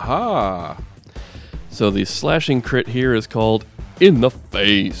 Aha. So the slashing crit here is called In the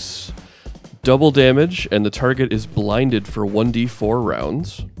Face. Double damage, and the target is blinded for 1d4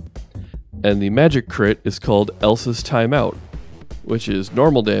 rounds. And the magic crit is called Elsa's Timeout, which is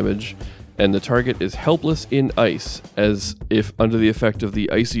normal damage, and the target is helpless in ice, as if under the effect of the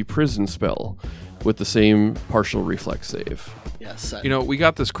Icy Prison spell, with the same partial reflex save. Yes. You know, we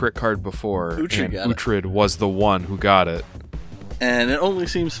got this crit card before, Uhtred and got it. Uhtred was the one who got it. And it only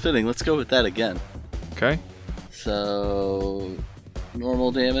seems fitting. Let's go with that again. Okay? So,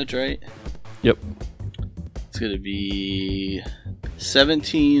 normal damage, right? Yep. It's going to be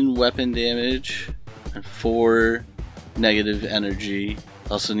 17 weapon damage and 4 negative energy.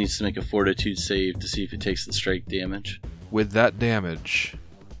 Also needs to make a fortitude save to see if it takes the strike damage. With that damage,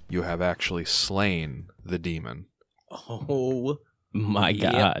 you have actually slain the demon. Oh my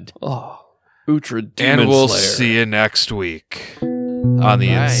God. Oh, Uhtred Demon And we'll Slayer. see you next week on the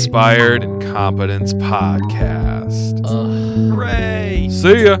Inspired Incompetence Podcast. Hooray!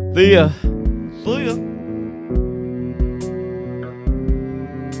 See ya! See ya. See ya.